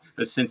now,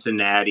 a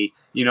Cincinnati.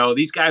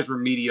 These guys were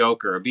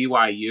mediocre, a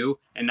BYU,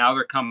 and now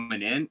they're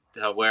coming in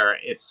to where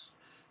it's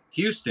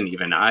Houston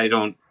even.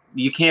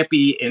 You can't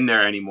be in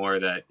there anymore.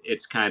 That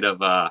it's kind of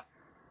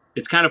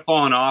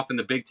fallen off, and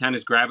the Big Ten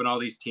is grabbing all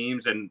these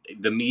teams, and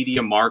the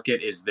media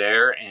market is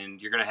there,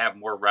 and you're going to have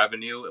more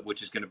revenue,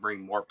 which is going to bring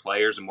more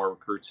players and more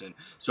recruits in.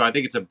 So I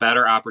think it's a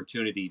better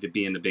opportunity to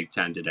be in the Big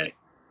Ten today.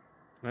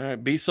 All right,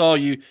 B-Sol,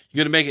 you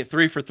going to make it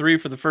 3 for 3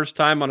 for the first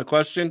time on a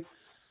question?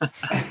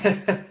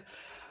 Yeah,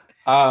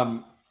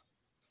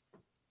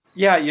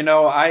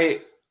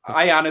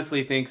 I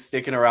honestly think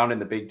sticking around in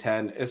the Big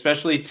Ten,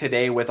 especially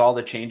today with all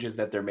the changes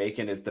that they're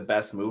making, is the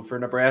best move for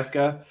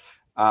Nebraska.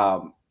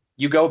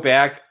 You go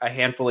back a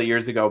handful of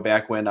years ago,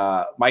 back when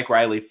Mike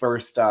Riley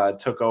first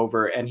took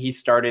over, and he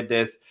started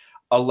this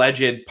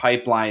alleged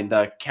pipeline,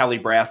 the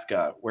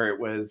Calibraska, where it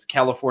was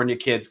California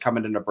kids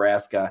coming to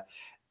Nebraska.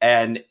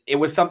 And it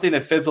was something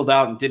that fizzled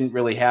out and didn't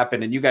really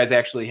happen. And you guys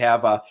actually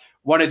have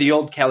one of the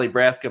old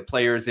Calibraska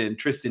players in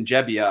Tristan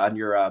Gebbia on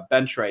your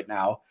bench right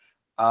now.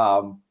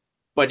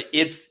 But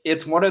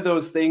it's one of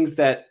those things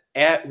that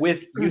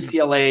with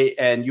UCLA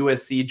and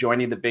USC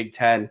joining the Big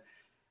Ten,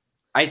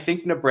 I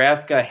think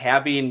Nebraska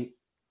having,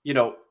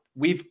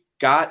 we've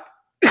got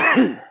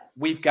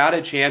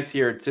a chance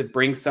here to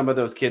bring some of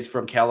those kids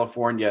from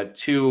California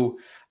to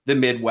the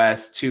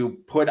Midwest to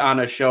put on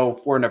a show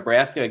for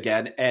Nebraska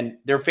again, and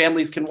their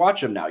families can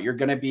watch them now. You're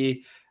going to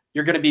be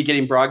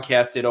getting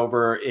broadcasted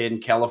over in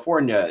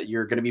California.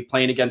 You're going to be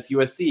playing against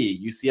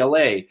USC,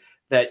 UCLA,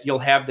 that you'll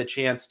have the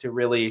chance to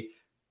really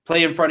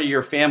play in front of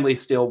your family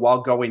still while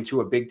going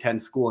to a Big Ten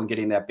school and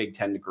getting that Big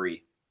Ten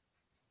degree.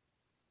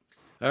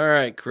 All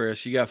right,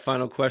 Chris, you got a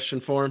final question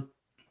for him?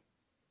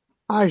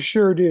 I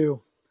sure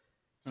do.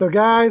 So,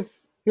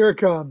 guys, here it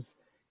comes.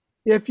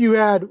 If you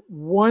had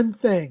one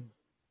thing,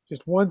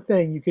 just one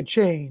thing you could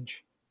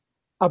change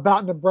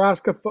about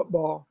Nebraska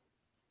football,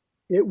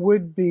 it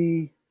would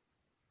be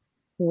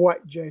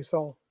what, Jay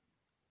Saul?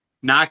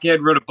 Not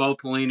getting rid of Bo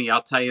Pelini,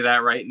 I'll tell you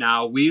that right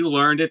now. We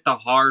learned it the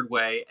hard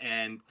way,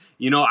 and,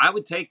 I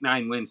would take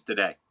 9 wins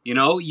today.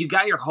 You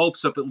got your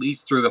hopes up at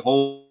least through the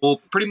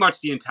whole, pretty much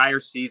the entire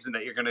season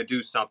that you're going to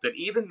do something,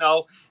 even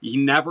though he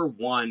never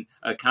won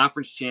a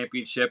conference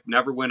championship,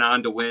 never went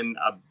on to win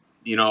a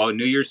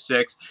New Year's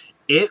Six.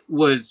 It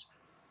was,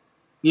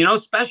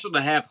 special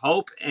to have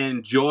hope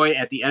and joy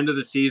at the end of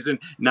the season,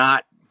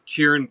 not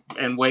cheering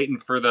and waiting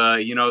for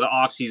the the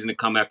off season to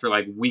come after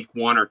like week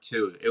 1 or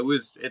 2.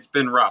 It's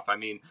been rough. I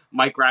mean,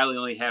 Mike Riley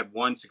only had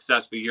one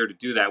successful year to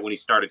do that when he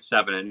started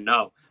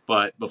 7-0,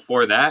 but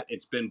before that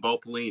it's been Bo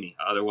Pelini.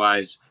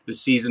 Otherwise the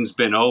season's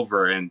been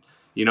over, and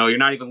you're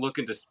not even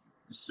looking to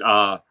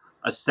a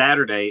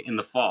Saturday in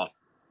the fall.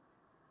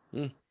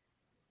 All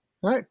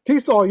right,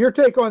 T-Saul, your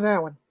take on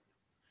that one?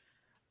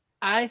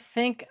 I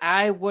think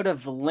I would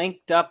have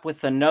linked up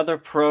with another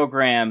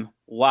program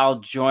while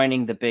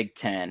joining the Big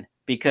Ten,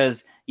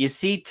 because you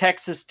see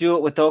Texas do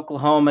it with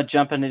Oklahoma,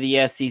 jump into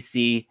the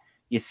SEC.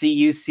 You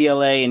see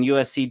UCLA and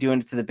USC doing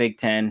it to the Big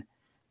Ten.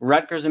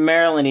 Rutgers and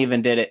Maryland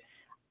even did it.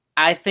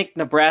 I think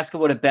Nebraska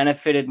would have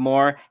benefited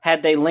more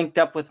had they linked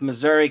up with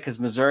Missouri, because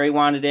Missouri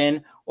wanted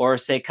in, or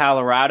say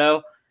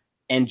Colorado,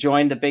 and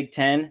joined the Big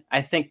Ten.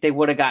 I think they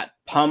would have got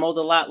pummeled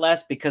a lot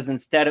less, because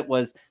instead it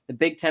was the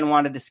Big Ten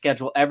wanted to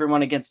schedule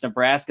everyone against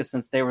Nebraska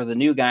since they were the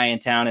new guy in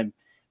town. And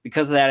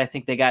because of that, I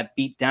think they got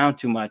beat down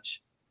too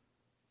much.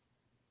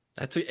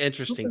 That's an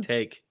interesting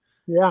take.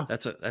 Yeah.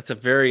 That's a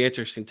very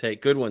interesting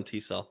take. Good one,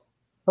 T-Saul.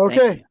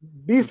 Okay.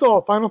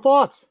 B-Saul, final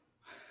thoughts.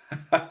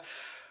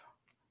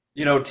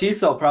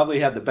 T-Saul probably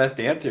had the best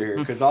answer here,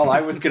 because all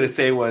I was going to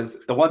say was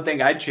the one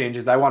thing I'd change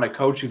is I want a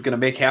coach who's going to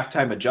make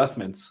halftime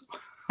adjustments.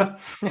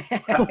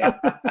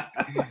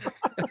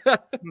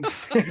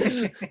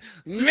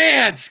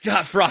 Man,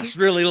 Scott Frost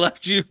really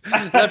left your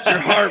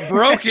heart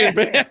broken,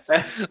 man.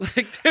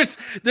 Like there's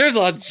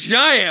a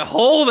giant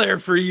hole there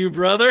for you,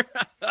 brother.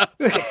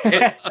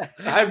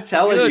 I'm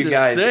telling you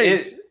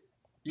guys,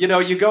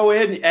 you go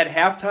in at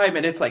halftime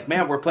and it's like,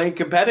 man, we're playing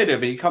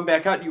competitive, and you come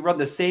back out and you run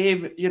the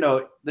same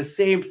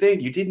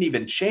thing. You didn't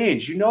even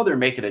change. They're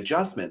making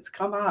adjustments.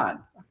 Come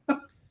on.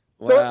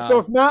 Wow. So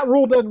if Matt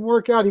Rule doesn't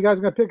work out, you guys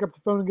are going to pick up the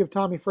phone and give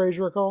Tommy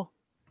Frazier a call?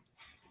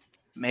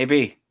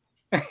 Maybe.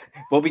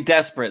 We'll be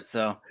desperate,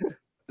 so.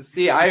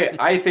 See,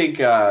 I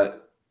think I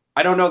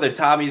don't know that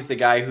Tommy's the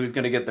guy who's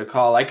going to get the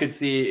call. I could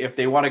see if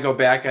they want to go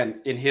back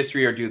in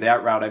history or do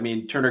that route. I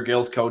mean, Turner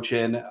Gill's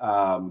coaching,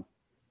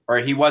 or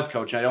he was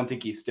coaching. I don't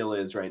think he still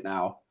is right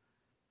now.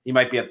 He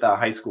might be at the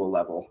high school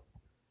level.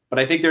 But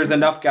I think there's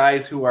enough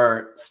guys who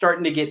are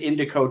starting to get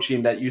into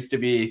coaching that used to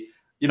be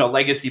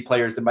legacy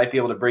players that might be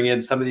able to bring in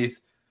some of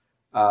these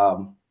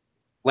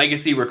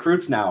legacy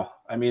recruits now.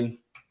 I mean,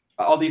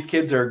 all these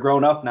kids are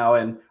grown up now,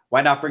 and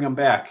why not bring them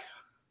back?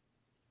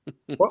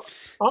 Well,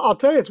 I'll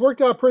tell you, it's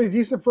worked out pretty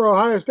decent for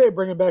Ohio State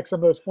bringing back some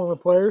of those former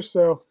players.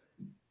 So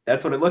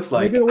that's what it looks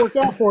like. Maybe it'll work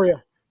out for you.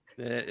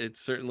 It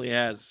certainly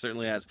has. It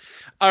certainly has.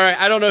 All right.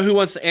 I don't know who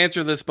wants to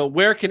answer this, but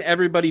where can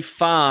everybody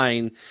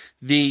find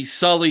the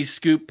Sully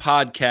Scoop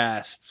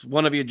podcasts?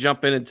 One of you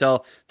jump in and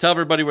tell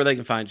everybody where they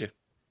can find you.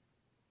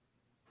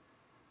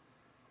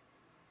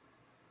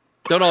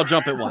 Don't all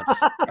jump at once.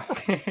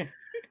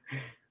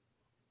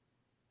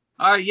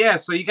 Yeah,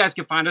 so you guys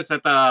can find us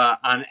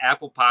on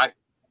Apple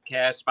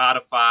Podcast,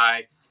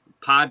 Spotify.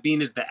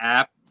 Podbean is the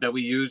app that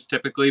we use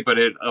typically, but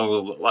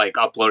it'll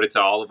upload it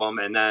to all of them.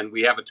 And then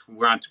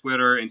we're on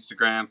Twitter,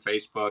 Instagram,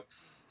 Facebook,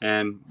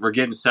 and we're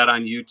getting set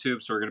on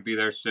YouTube, so we're going to be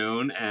there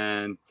soon.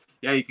 And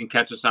yeah, you can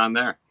catch us on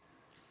there.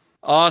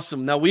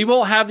 Awesome. Now, we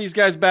won't have these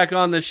guys back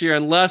on this year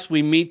unless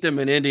we meet them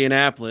in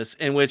Indianapolis,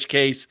 in which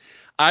case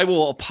I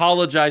will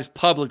apologize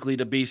publicly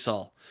to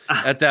B-Saul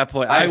at that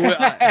point. I will.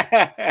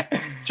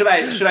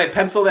 Should I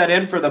pencil that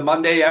in for the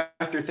Monday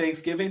after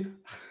Thanksgiving?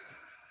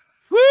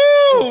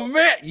 Woo,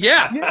 man.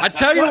 Yeah. I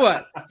tell you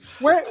what.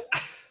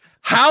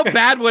 How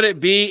bad would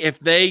it be if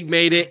they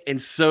made it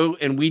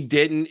and we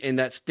didn't, and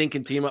that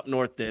stinking team up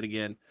north did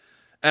again?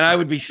 And I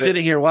would be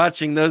sitting here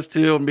watching those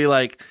two and be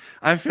like,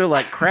 I feel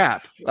like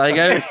crap. Like,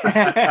 Eric,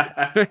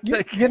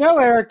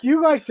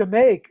 you like to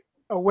make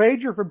a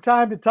wager from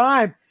time to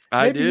time.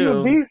 Maybe I do. You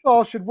and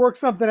B-Saul should work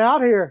something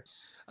out here.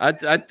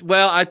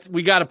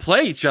 We got to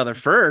play each other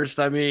first.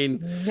 I mean,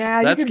 you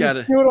can just do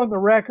it on the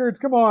records.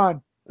 Come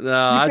on.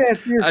 No, you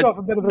fancy yourself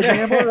a bit of a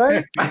gambler,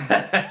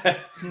 right?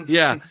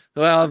 Yeah.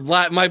 Well,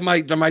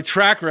 my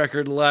track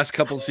record the last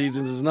couple of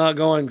seasons is not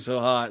going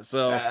so hot.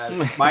 So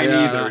mine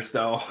either.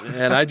 So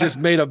and I just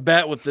made a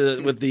bet with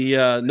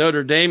the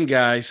Notre Dame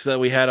guys that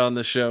we had on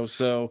the show.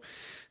 So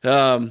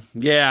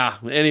Yeah.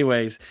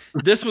 Anyways,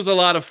 this was a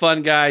lot of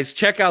fun, guys.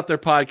 Check out their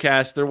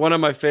podcast. They're one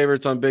of my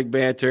favorites on Big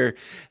Banter.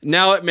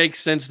 Now it makes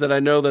sense that I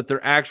know that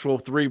they're actual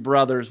three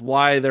brothers,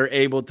 why they're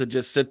able to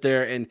just sit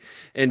there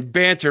and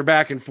banter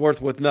back and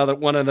forth with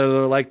one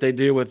another like they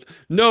do with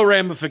no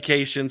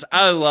ramifications.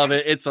 I love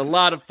it. It's a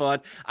lot of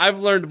fun. I've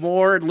learned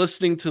more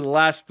listening to the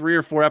last 3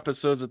 or 4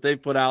 episodes that they've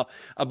put out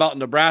about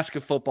Nebraska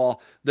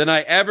football than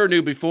I ever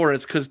knew before.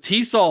 It's because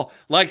T-Saul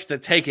likes to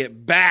take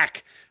it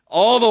back.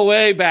 All the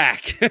way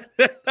back.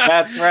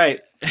 That's right.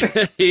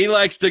 He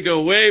likes to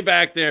go way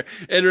back there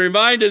and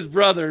remind his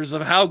brothers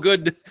of how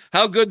good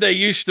they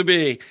used to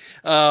be,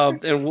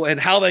 and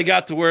how they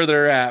got to where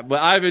they're at.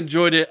 But I've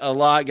enjoyed it a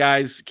lot,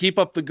 guys. Keep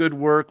up the good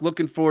work.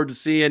 Looking forward to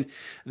seeing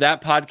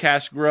that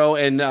podcast grow,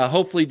 and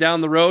hopefully down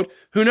the road,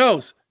 who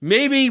knows?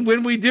 Maybe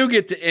when we do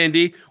get to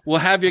Indy, we'll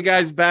have you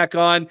guys back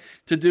on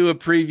to do a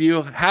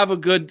preview. Have a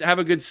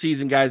good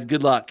season, guys.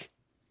 Good luck.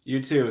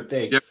 You too.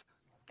 Thanks. Yep.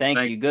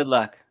 Thank you. Good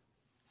luck.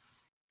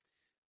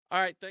 All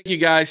right, thank you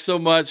guys so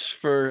much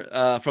for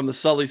from the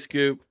Sully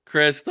Scoop.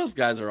 Chris, those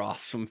guys are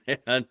awesome,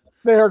 man.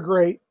 They are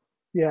great.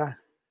 Yeah.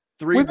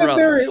 Three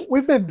brothers.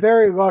 We've been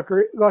very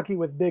lucky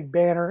with Big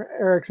Banner,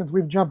 Eric, since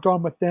we've jumped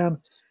on with them.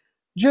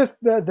 Just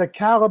the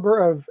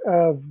caliber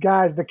of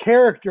guys, the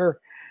character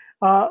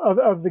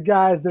of the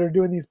guys that are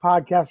doing these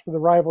podcasts for the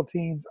rival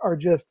teams are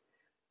just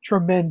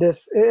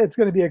tremendous. It's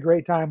going to be a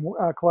great time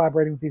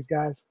collaborating with these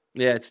guys.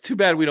 Yeah, it's too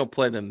bad we don't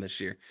play them this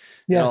year.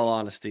 Yes. In all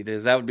honesty,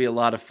 that would be a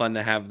lot of fun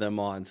to have them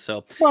on.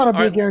 So, well, it'll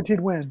be a guaranteed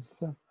win.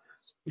 So,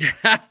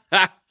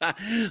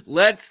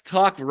 let's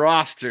talk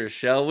roster,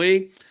 shall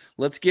we?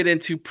 Let's get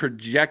into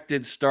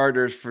projected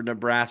starters for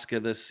Nebraska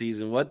this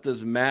season. What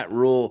does Matt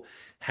Rule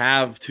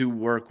have to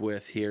work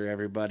with here,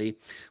 everybody?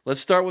 Let's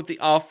start with the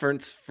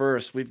offense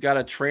first. We've got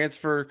a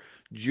transfer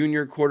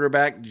junior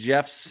quarterback,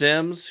 Jeff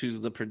Sims,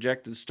 who's the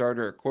projected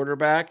starter at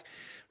quarterback.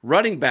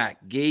 Running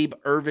back, Gabe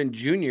Irvin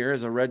Jr.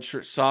 is a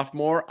redshirt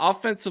sophomore.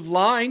 Offensive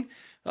line,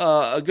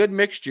 a good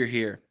mixture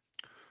here.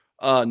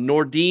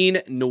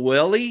 Nordine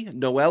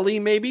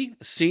Noeli maybe,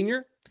 a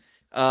senior.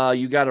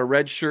 You got a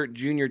redshirt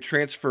junior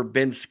transfer,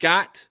 Ben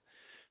Scott.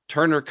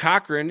 Turner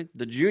Cochran,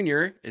 the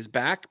junior, is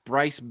back.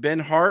 Bryce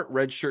Benhart,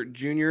 redshirt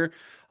junior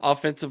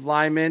offensive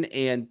lineman.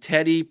 And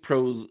Teddy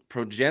Prochaska.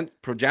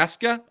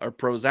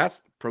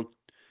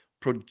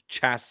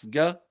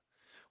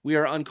 We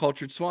are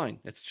uncultured swine.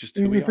 It's just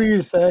who easy for you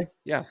to say.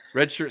 Yeah,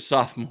 redshirt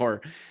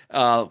sophomore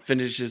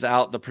finishes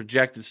out the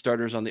projected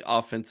starters on the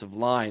offensive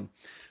line.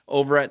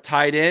 Over at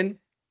tight end,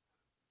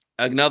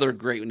 another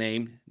great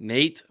name,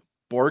 Nate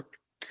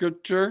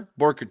Borkacher,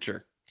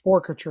 redshirt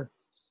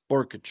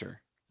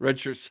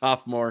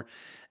sophomore,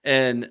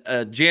 and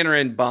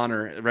Janarin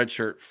Bonner,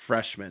 redshirt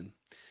freshman.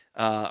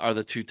 Are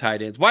the two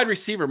tight ends. Wide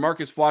receiver,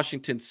 Marcus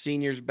Washington,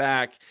 senior's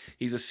back.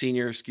 He's a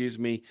senior,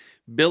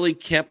 Billy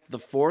Kemp, the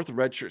fourth,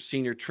 redshirt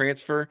senior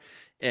transfer.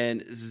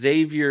 And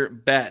Xavier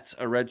Betts,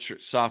 a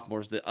redshirt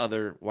sophomore, is the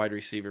other wide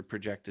receiver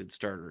projected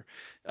starter.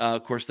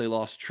 Of course, they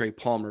lost Trey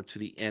Palmer to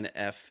the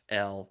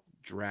NFL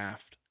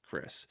draft,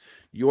 Chris.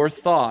 Your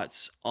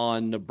thoughts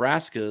on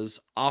Nebraska's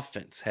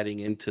offense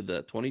heading into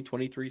the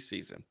 2023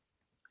 season?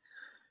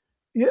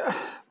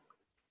 Yeah,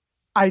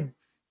 I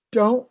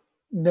don't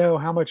know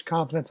how much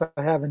confidence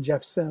I have in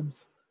Jeff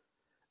Sims.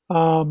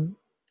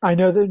 I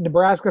know that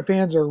Nebraska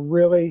fans are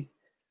really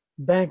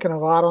banking a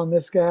lot on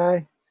this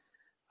guy.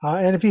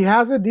 And if he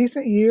has a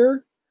decent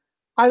year,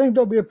 I think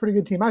they'll be a pretty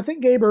good team. I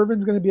think Gabe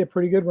Irvin's going to be a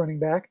pretty good running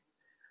back.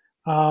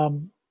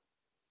 But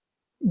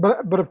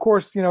of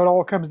course, it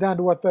all comes down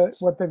to what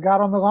they've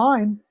got on the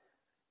line.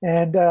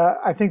 And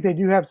I think they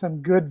do have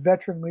some good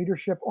veteran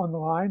leadership on the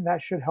line.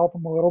 That should help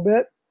them a little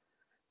bit.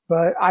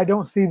 But I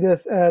don't see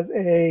this as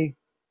a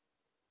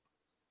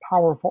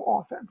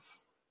powerful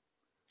offense.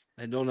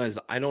 I don't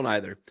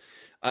either.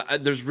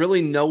 There's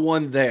really no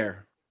one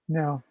there.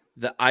 No.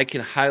 That I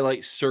can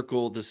highlight,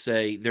 circle to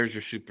say, there's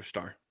your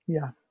superstar.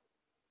 Yeah.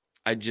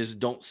 I just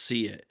don't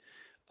see it.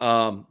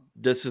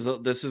 This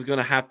is going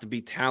to have to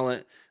be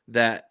talent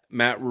that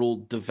Matt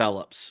Rule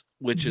develops,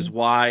 which is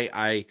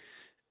why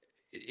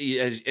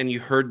you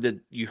heard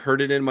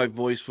it in my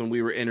voice when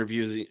we were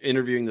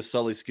interviewing the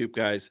Sully Scoop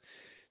guys.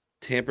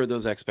 Tamper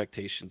those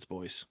expectations,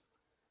 boys.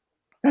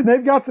 And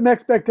they've got some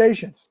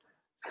expectations.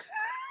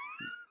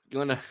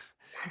 Want to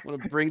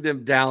bring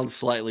them down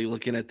slightly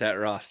looking at that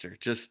roster.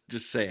 Just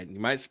saying. You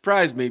might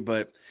surprise me,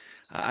 but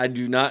I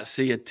do not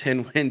see a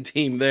 10-win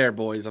team there,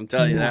 boys. I'm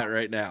telling you that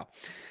right now.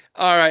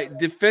 All right,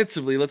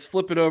 defensively, let's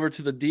flip it over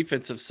to the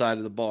defensive side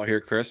of the ball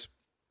here, Chris.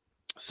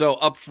 So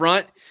up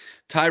front,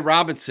 Ty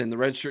Robinson, the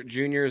redshirt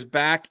junior, is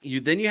back.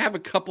 Then you have a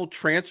couple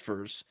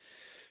transfers.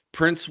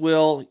 Prince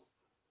Will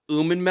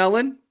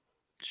Umenmelon.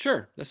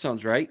 Sure, that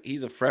sounds right.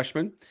 He's a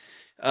freshman.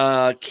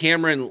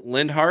 Cameron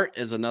Lindhart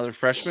is another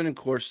freshman. Of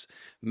course,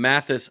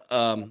 Mathis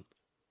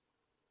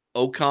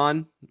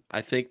Ocon,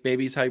 I think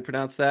maybe is how you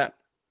pronounce that.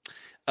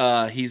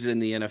 He's in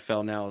the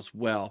NFL now as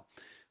well.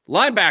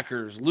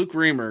 Linebackers, Luke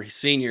Reamer,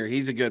 senior.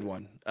 He's a good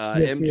one.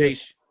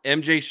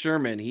 MJ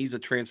Sherman, he's a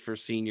transfer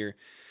senior.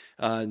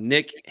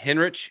 Nick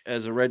Henrich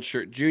as a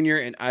redshirt junior,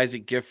 and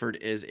Isaac Gifford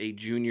is a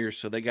junior.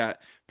 So they got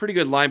pretty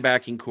good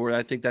linebacking core.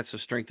 I think that's the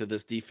strength of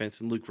this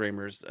defense. And Luke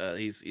Ramers,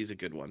 he's a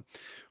good one.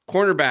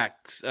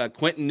 Cornerbacks,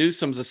 Quentin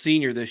Newsom's a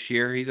senior this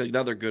year. He's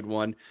another good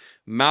one.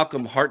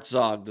 Malcolm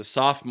Hartzog, the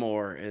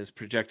sophomore, is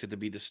projected to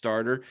be the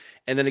starter.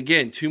 And then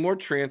again, 2 more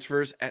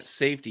transfers at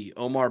safety.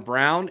 Omar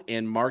Brown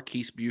and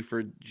Marquise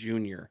Buford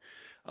Jr.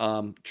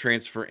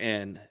 Transfer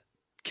in.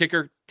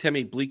 Kicker,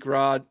 Timmy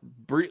Bleekrode,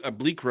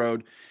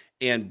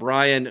 and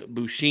Brian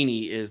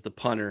Bushini is the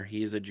punter.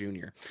 He is a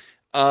junior.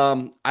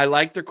 I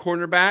like their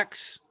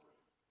cornerbacks,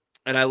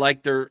 and I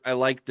like their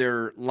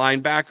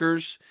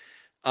linebackers.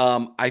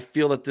 I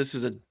feel that this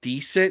is a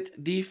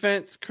decent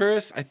defense,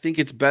 Chris. I think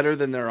it's better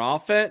than their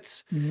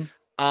offense.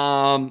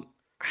 Mm-hmm.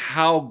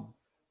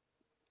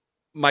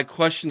 My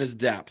question is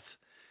depth.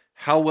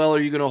 How well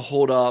are you going to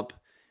hold up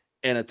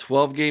in a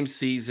 12-game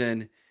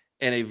season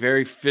and a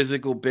very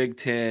physical Big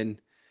Ten?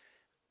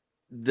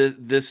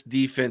 This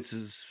defense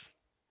is,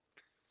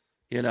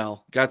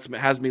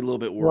 has me a little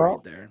bit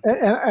worried there.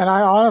 And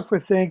I honestly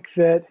think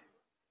that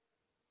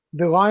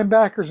the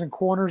linebackers and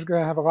corners are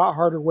going to have a lot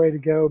harder way to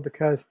go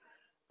because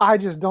I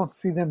just don't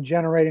see them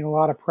generating a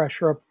lot of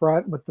pressure up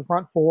front with the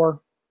front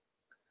 4.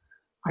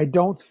 I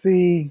don't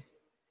see,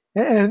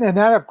 and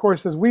that, of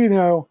course, as we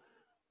know,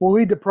 will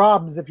lead to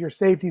problems if your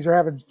safeties are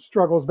having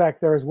struggles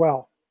back there as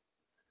well.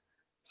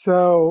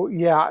 So,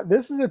 yeah,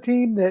 this is a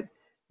team that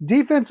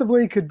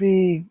defensively could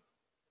be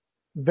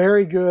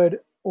very good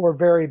or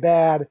very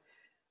bad.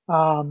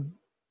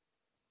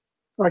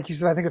 Like you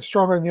said, I think it's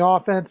stronger in the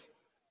offense.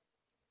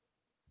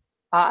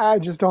 I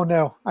just don't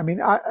know. I mean,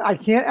 I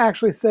can't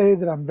actually say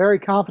that I'm very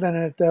confident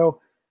in it,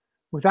 though,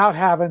 without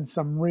having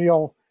some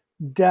real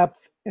depth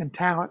and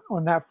talent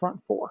on that front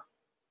 4.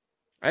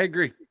 I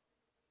agree.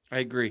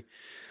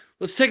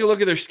 Let's take a look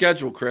at their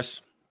schedule,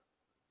 Chris.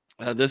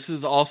 This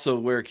is also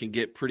where it can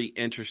get pretty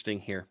interesting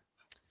here.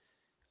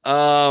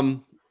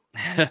 Now,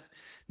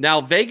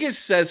 Vegas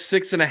says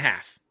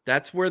 6.5.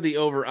 That's where the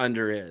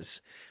over-under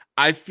is.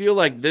 I feel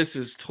like this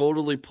is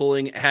totally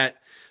pulling at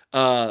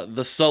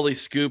the Sully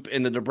scoop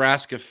in the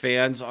Nebraska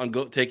fans on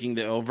taking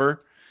the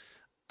over.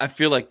 I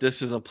feel like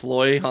this is a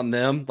ploy on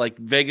them. Like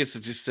Vegas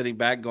is just sitting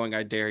back going,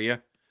 I dare you.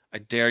 I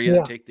dare you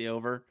to take the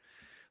over.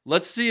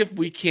 Let's see if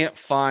we can't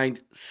find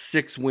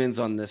 6 wins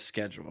on this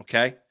schedule,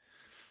 okay?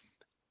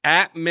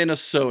 At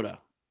Minnesota.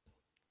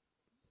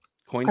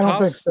 Coin toss? I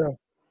don't think so.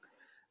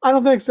 I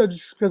don't think so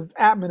just because it's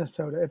at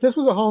Minnesota. If this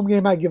was a home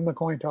game, I'd give them a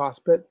coin toss.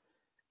 But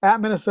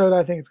at Minnesota,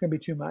 I think it's going to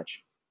be too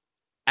much.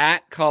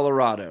 At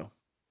Colorado.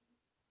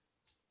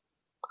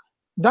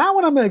 That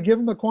one I'm going to give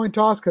him a coin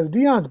toss because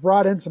Deion's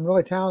brought in some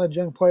really talented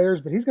young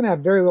players, but he's going to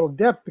have very little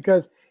depth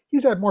because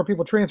he's had more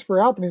people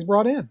transfer out than he's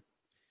brought in.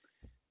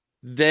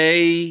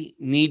 They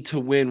need to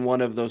win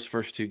one of those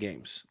first 2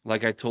 games.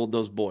 Like I told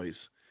those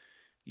boys,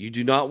 you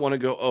do not want to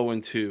go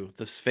 0-2.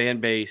 This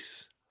fan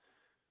base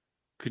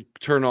could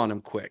turn on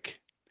them quick.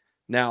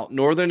 Now,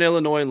 Northern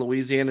Illinois and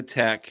Louisiana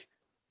Tech,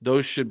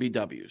 those should be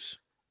W's.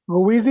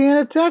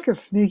 Louisiana Tech is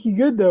sneaky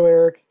good, though,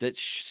 Eric. That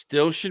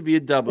still should be a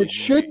W. It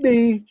should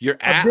be. You're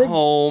at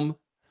home.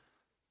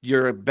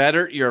 You're a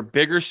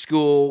bigger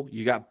school.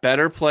 You got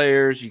better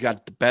players. You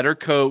got the better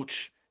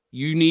coach.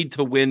 You need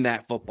to win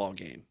that football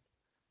game.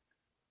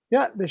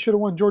 Yeah, they should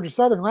have won Georgia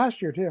Southern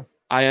last year, too.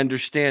 I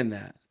understand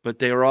that, but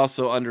they were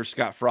also under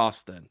Scott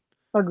Frost then.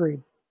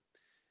 Agreed.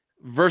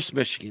 Versus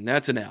Michigan,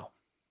 that's an L.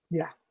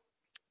 Yeah.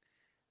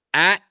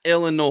 At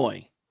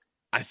Illinois,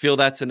 I feel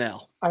that's an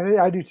L.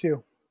 I do,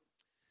 too.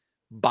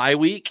 Bye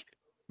week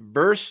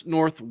versus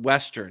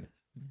Northwestern.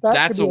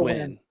 That's a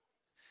win.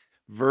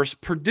 Versus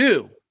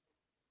Purdue.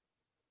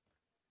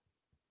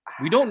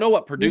 We don't know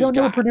what Purdue's got. We don't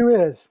know what Purdue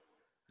is.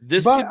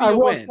 This could be a win. I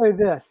will say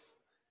this.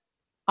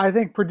 I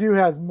think Purdue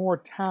has more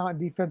talent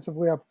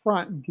defensively up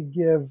front and could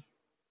give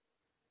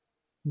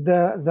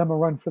them a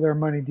run for their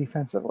money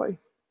defensively.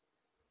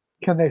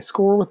 Can they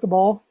score with the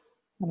ball?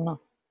 I don't know.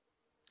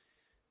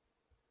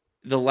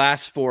 The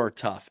last 4 are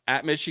tough.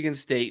 At Michigan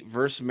State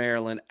versus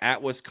Maryland,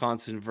 at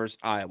Wisconsin versus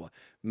Iowa.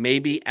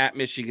 Maybe at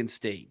Michigan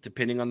State,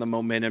 depending on the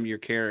momentum you're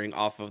carrying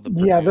off of the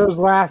Purdue, those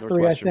last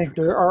 3, I think,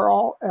 are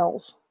all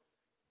L's.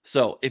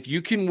 So if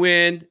you can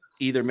win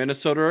either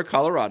Minnesota or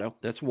Colorado,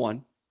 that's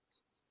 1.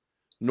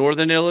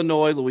 Northern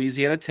Illinois,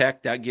 Louisiana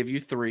Tech, that give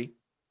you 3.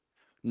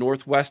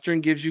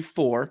 Northwestern gives you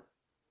 4.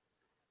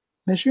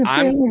 Michigan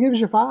State only gives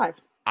you 5.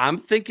 I'm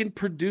thinking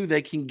Purdue,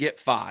 they can get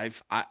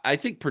 5. I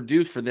think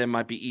Purdue for them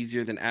might be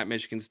easier than at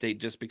Michigan State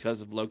just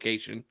because of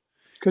location.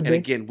 Could be.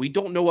 Again, we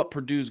don't know what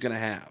Purdue's going to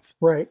have.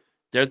 Right.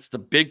 That's the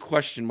big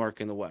question mark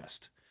in the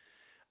West.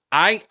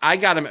 I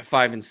got them at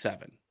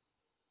 5-7.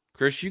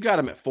 Chris, you got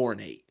them at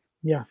 4-8.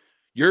 Yeah.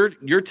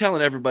 You're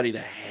telling everybody to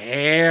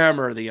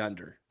hammer the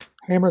under.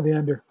 Hammer the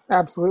under.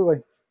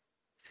 Absolutely.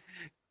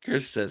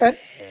 Chris says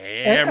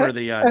hammer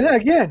the under. And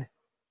again,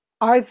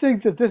 I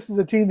think that this is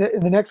a team that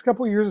in the next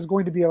couple of years is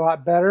going to be a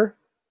lot better.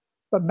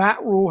 But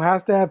Matt Rule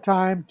has to have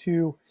time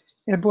to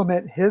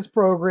implement his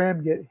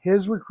program, get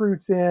his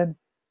recruits in,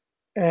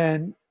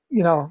 and,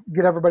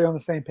 get everybody on the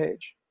same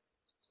page.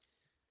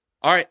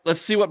 All right,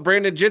 let's see what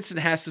Brandon Jensen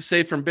has to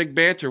say from Big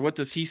Banter. What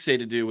does he say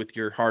to do with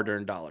your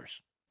hard-earned dollars?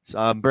 So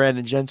I'm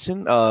Brandon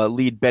Jensen,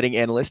 lead betting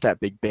analyst at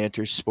Big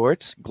Banter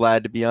Sports.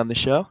 Glad to be on the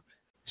show.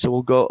 So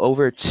we'll go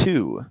over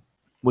to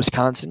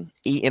Wisconsin,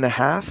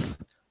 8.5,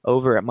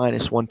 over at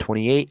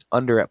 -128,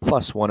 under at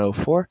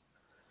 +104.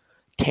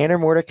 Tanner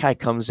Mordecai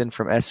comes in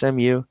from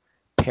SMU,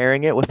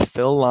 pairing it with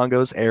Phil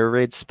Longo's air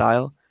raid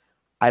style.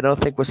 I don't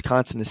think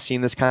Wisconsin has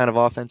seen this kind of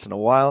offense in a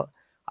while.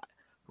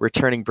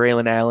 Returning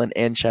Braylon Allen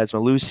and Chaz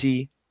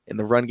Malusi in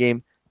the run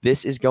game,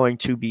 this is going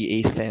to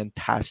be a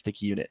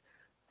fantastic unit.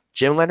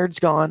 Jim Leonard's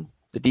gone.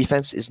 The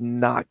defense is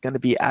not going to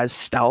be as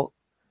stout,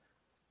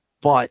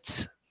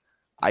 but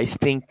I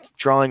think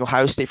drawing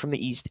Ohio State from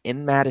the East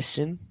in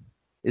Madison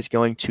is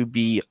going to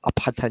be a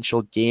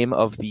potential game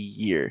of the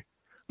year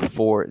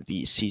for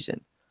the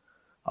season.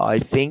 I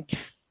think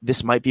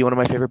this might be one of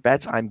my favorite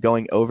bets. I'm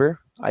going over.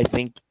 I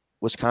think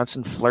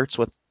Wisconsin flirts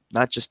with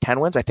not just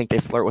 10 wins. I think they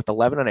flirt with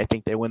 11, and I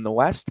think they win the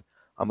West.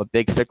 I'm a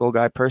big Fickle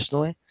guy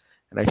personally,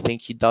 and I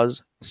think he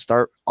does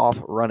start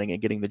off running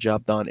and getting the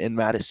job done in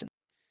Madison.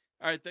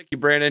 All right, thank you,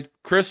 Brandon.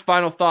 Chris,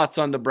 final thoughts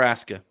on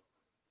Nebraska?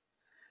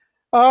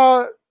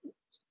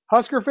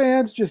 Husker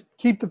fans, just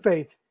keep the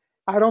faith.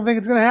 I don't think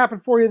it's going to happen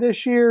for you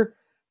this year,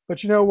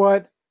 but you know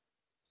what?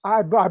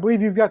 I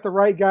believe you've got the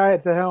right guy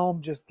at the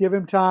helm. Just give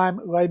him time,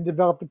 let him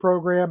develop the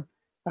program.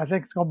 I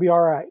think it's going to be all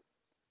right.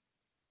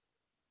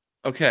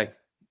 Okay,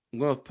 I'm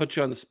going to put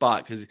you on the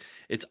spot because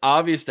it's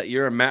obvious that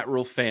you're a Matt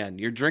Rule fan.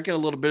 You're drinking a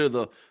little bit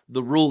of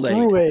the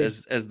Rule-Aid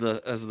as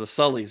the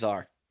Sullys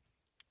are.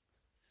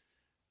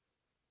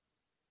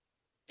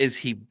 Is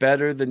he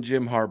better than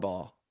Jim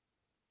Harbaugh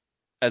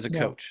as a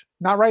coach?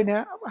 Not right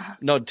now.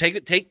 No,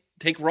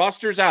 take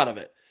rosters out of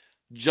it.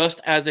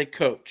 Just as a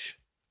coach.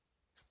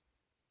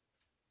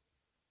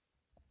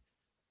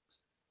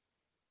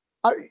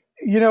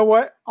 You know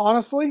what?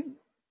 Honestly,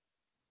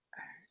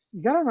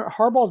 you got to remember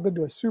Harbaugh's been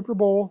to a Super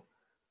Bowl.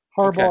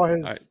 Harbaugh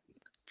has. Right.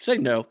 Say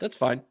no. That's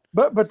fine.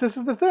 But this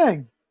is the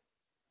thing.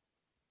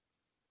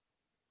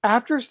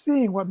 After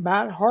seeing what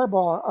Matt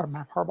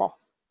Rule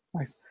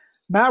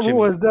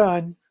has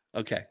done.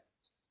 Okay.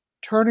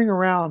 Turning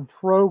around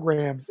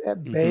programs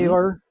at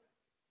Baylor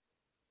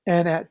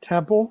and at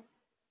Temple.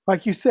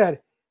 Like you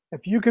said,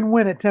 if you can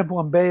win at Temple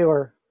and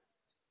Baylor,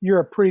 you're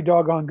a pretty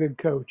doggone good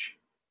coach.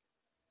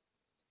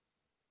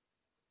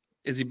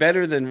 Is he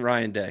better than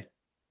Ryan Day?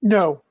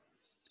 No.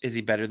 Is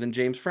he better than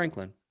James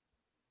Franklin?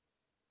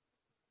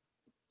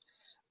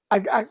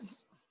 I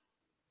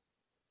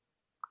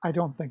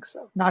don't think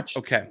so. Not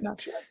okay.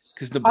 Not yet.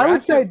 Because I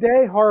would say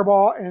Day,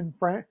 Harbaugh, and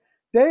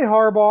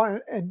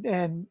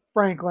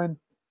Franklin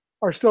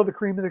are still the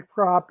cream of the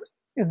crop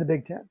in the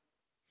Big Ten.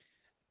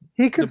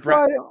 He could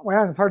slide.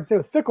 Well, it's hard to say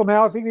with Fickle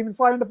now if he can even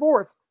slide into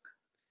fourth.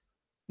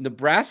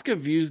 Nebraska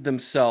views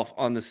themselves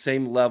on the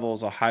same level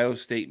as Ohio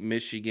State,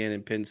 Michigan,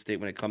 and Penn State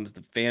when it comes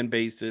to fan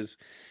bases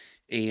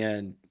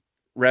and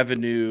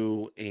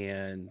revenue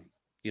and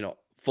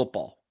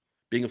football,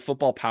 being a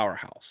football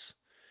powerhouse.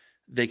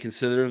 They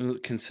consider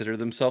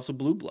themselves a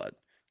blue blood.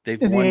 They've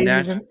in won the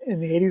 80s and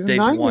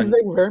 90s.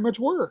 They very much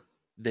were.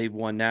 They've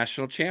won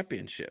national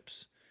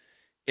championships.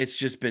 It's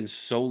just been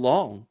so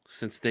long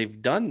since they've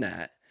done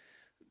that.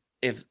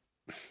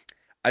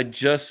 I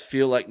just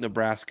feel like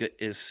Nebraska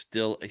is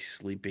still a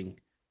sleeping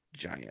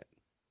giant.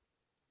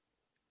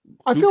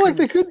 I feel like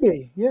they could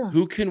be, yeah.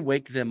 Who can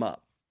wake them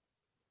up?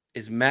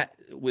 Was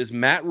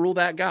Matt Rule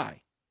that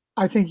guy?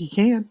 I think he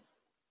can.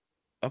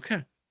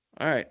 Okay.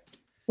 All right.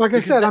 Like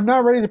I said, I'm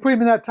not ready to put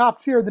him in that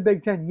top tier of the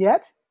Big Ten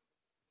yet,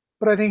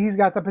 but I think he's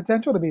got the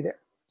potential to be there.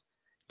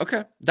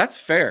 Okay. That's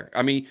fair.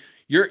 I mean,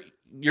 you're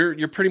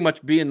pretty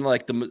much being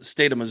like the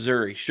state of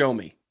Missouri. Show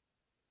me.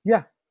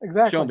 Yeah,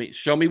 exactly.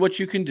 Show me what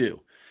you can do.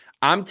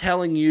 I'm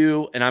telling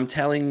you, and I'm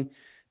telling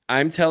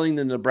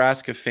the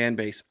Nebraska fan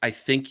base, I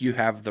think you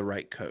have the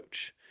right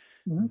coach.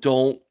 Mm-hmm.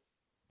 Don't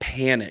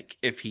panic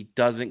if he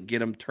doesn't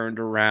get him turned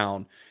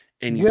around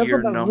in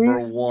year number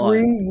 1.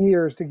 3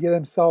 years to get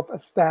himself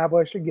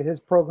established and get his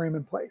program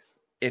in place.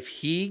 If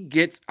he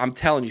gets, I'm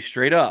telling you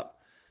straight up,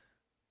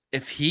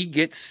 if he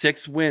gets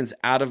 6 wins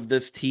out of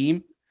this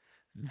team,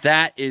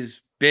 that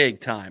is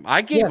big time.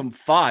 I gave him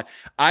 5.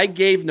 I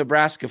gave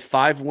Nebraska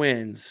 5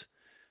 wins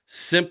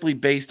simply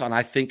based on,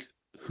 I think,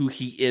 who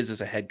he is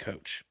as a head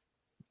coach.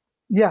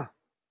 Yeah.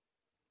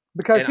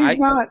 Because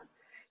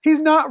he's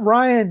not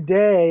Ryan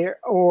Day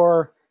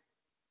or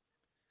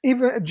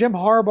even Jim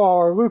Harbaugh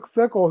or Luke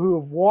Fickell, who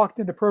have walked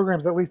into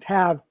programs that at least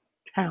have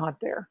talent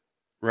there.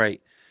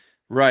 Right.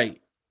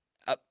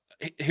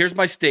 Here's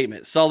my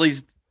statement.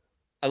 Sully's,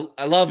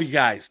 I love you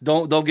guys.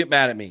 Don't get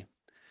mad at me.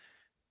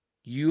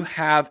 You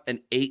have an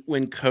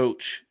 8-win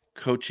coach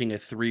coaching a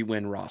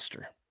 3-win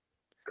roster.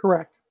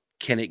 Correct.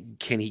 Can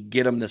he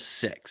get him to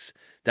 6?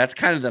 That's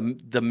kind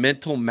of the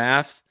mental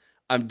math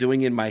I'm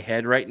doing in my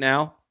head right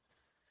now.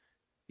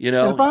 If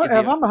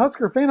I'm a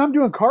Husker fan, I'm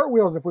doing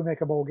cartwheels if we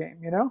make a bowl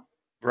game,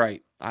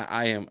 Right.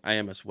 I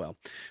am as well.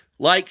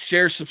 Like,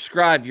 share,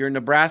 subscribe. If you're a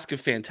Nebraska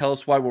fan, tell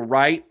us why we're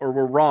right or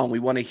we're wrong. We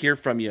want to hear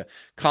from you.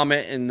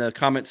 Comment in the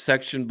comment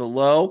section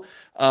below.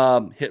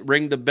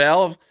 Ring the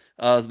bell.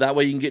 That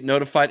way you can get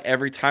notified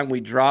every time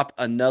we drop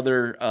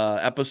another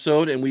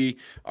episode. And we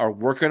are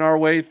working our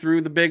way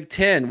through the Big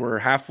Ten. We're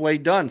halfway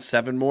done,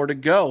 7 more to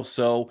go.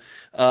 So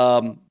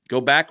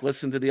go back,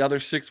 listen to the other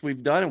 6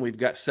 we've done, and we've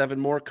got 7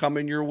 more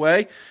coming your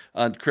way.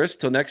 Chris,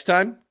 till next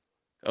time,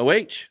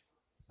 OH.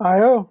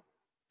 I-O.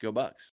 Go Bucks.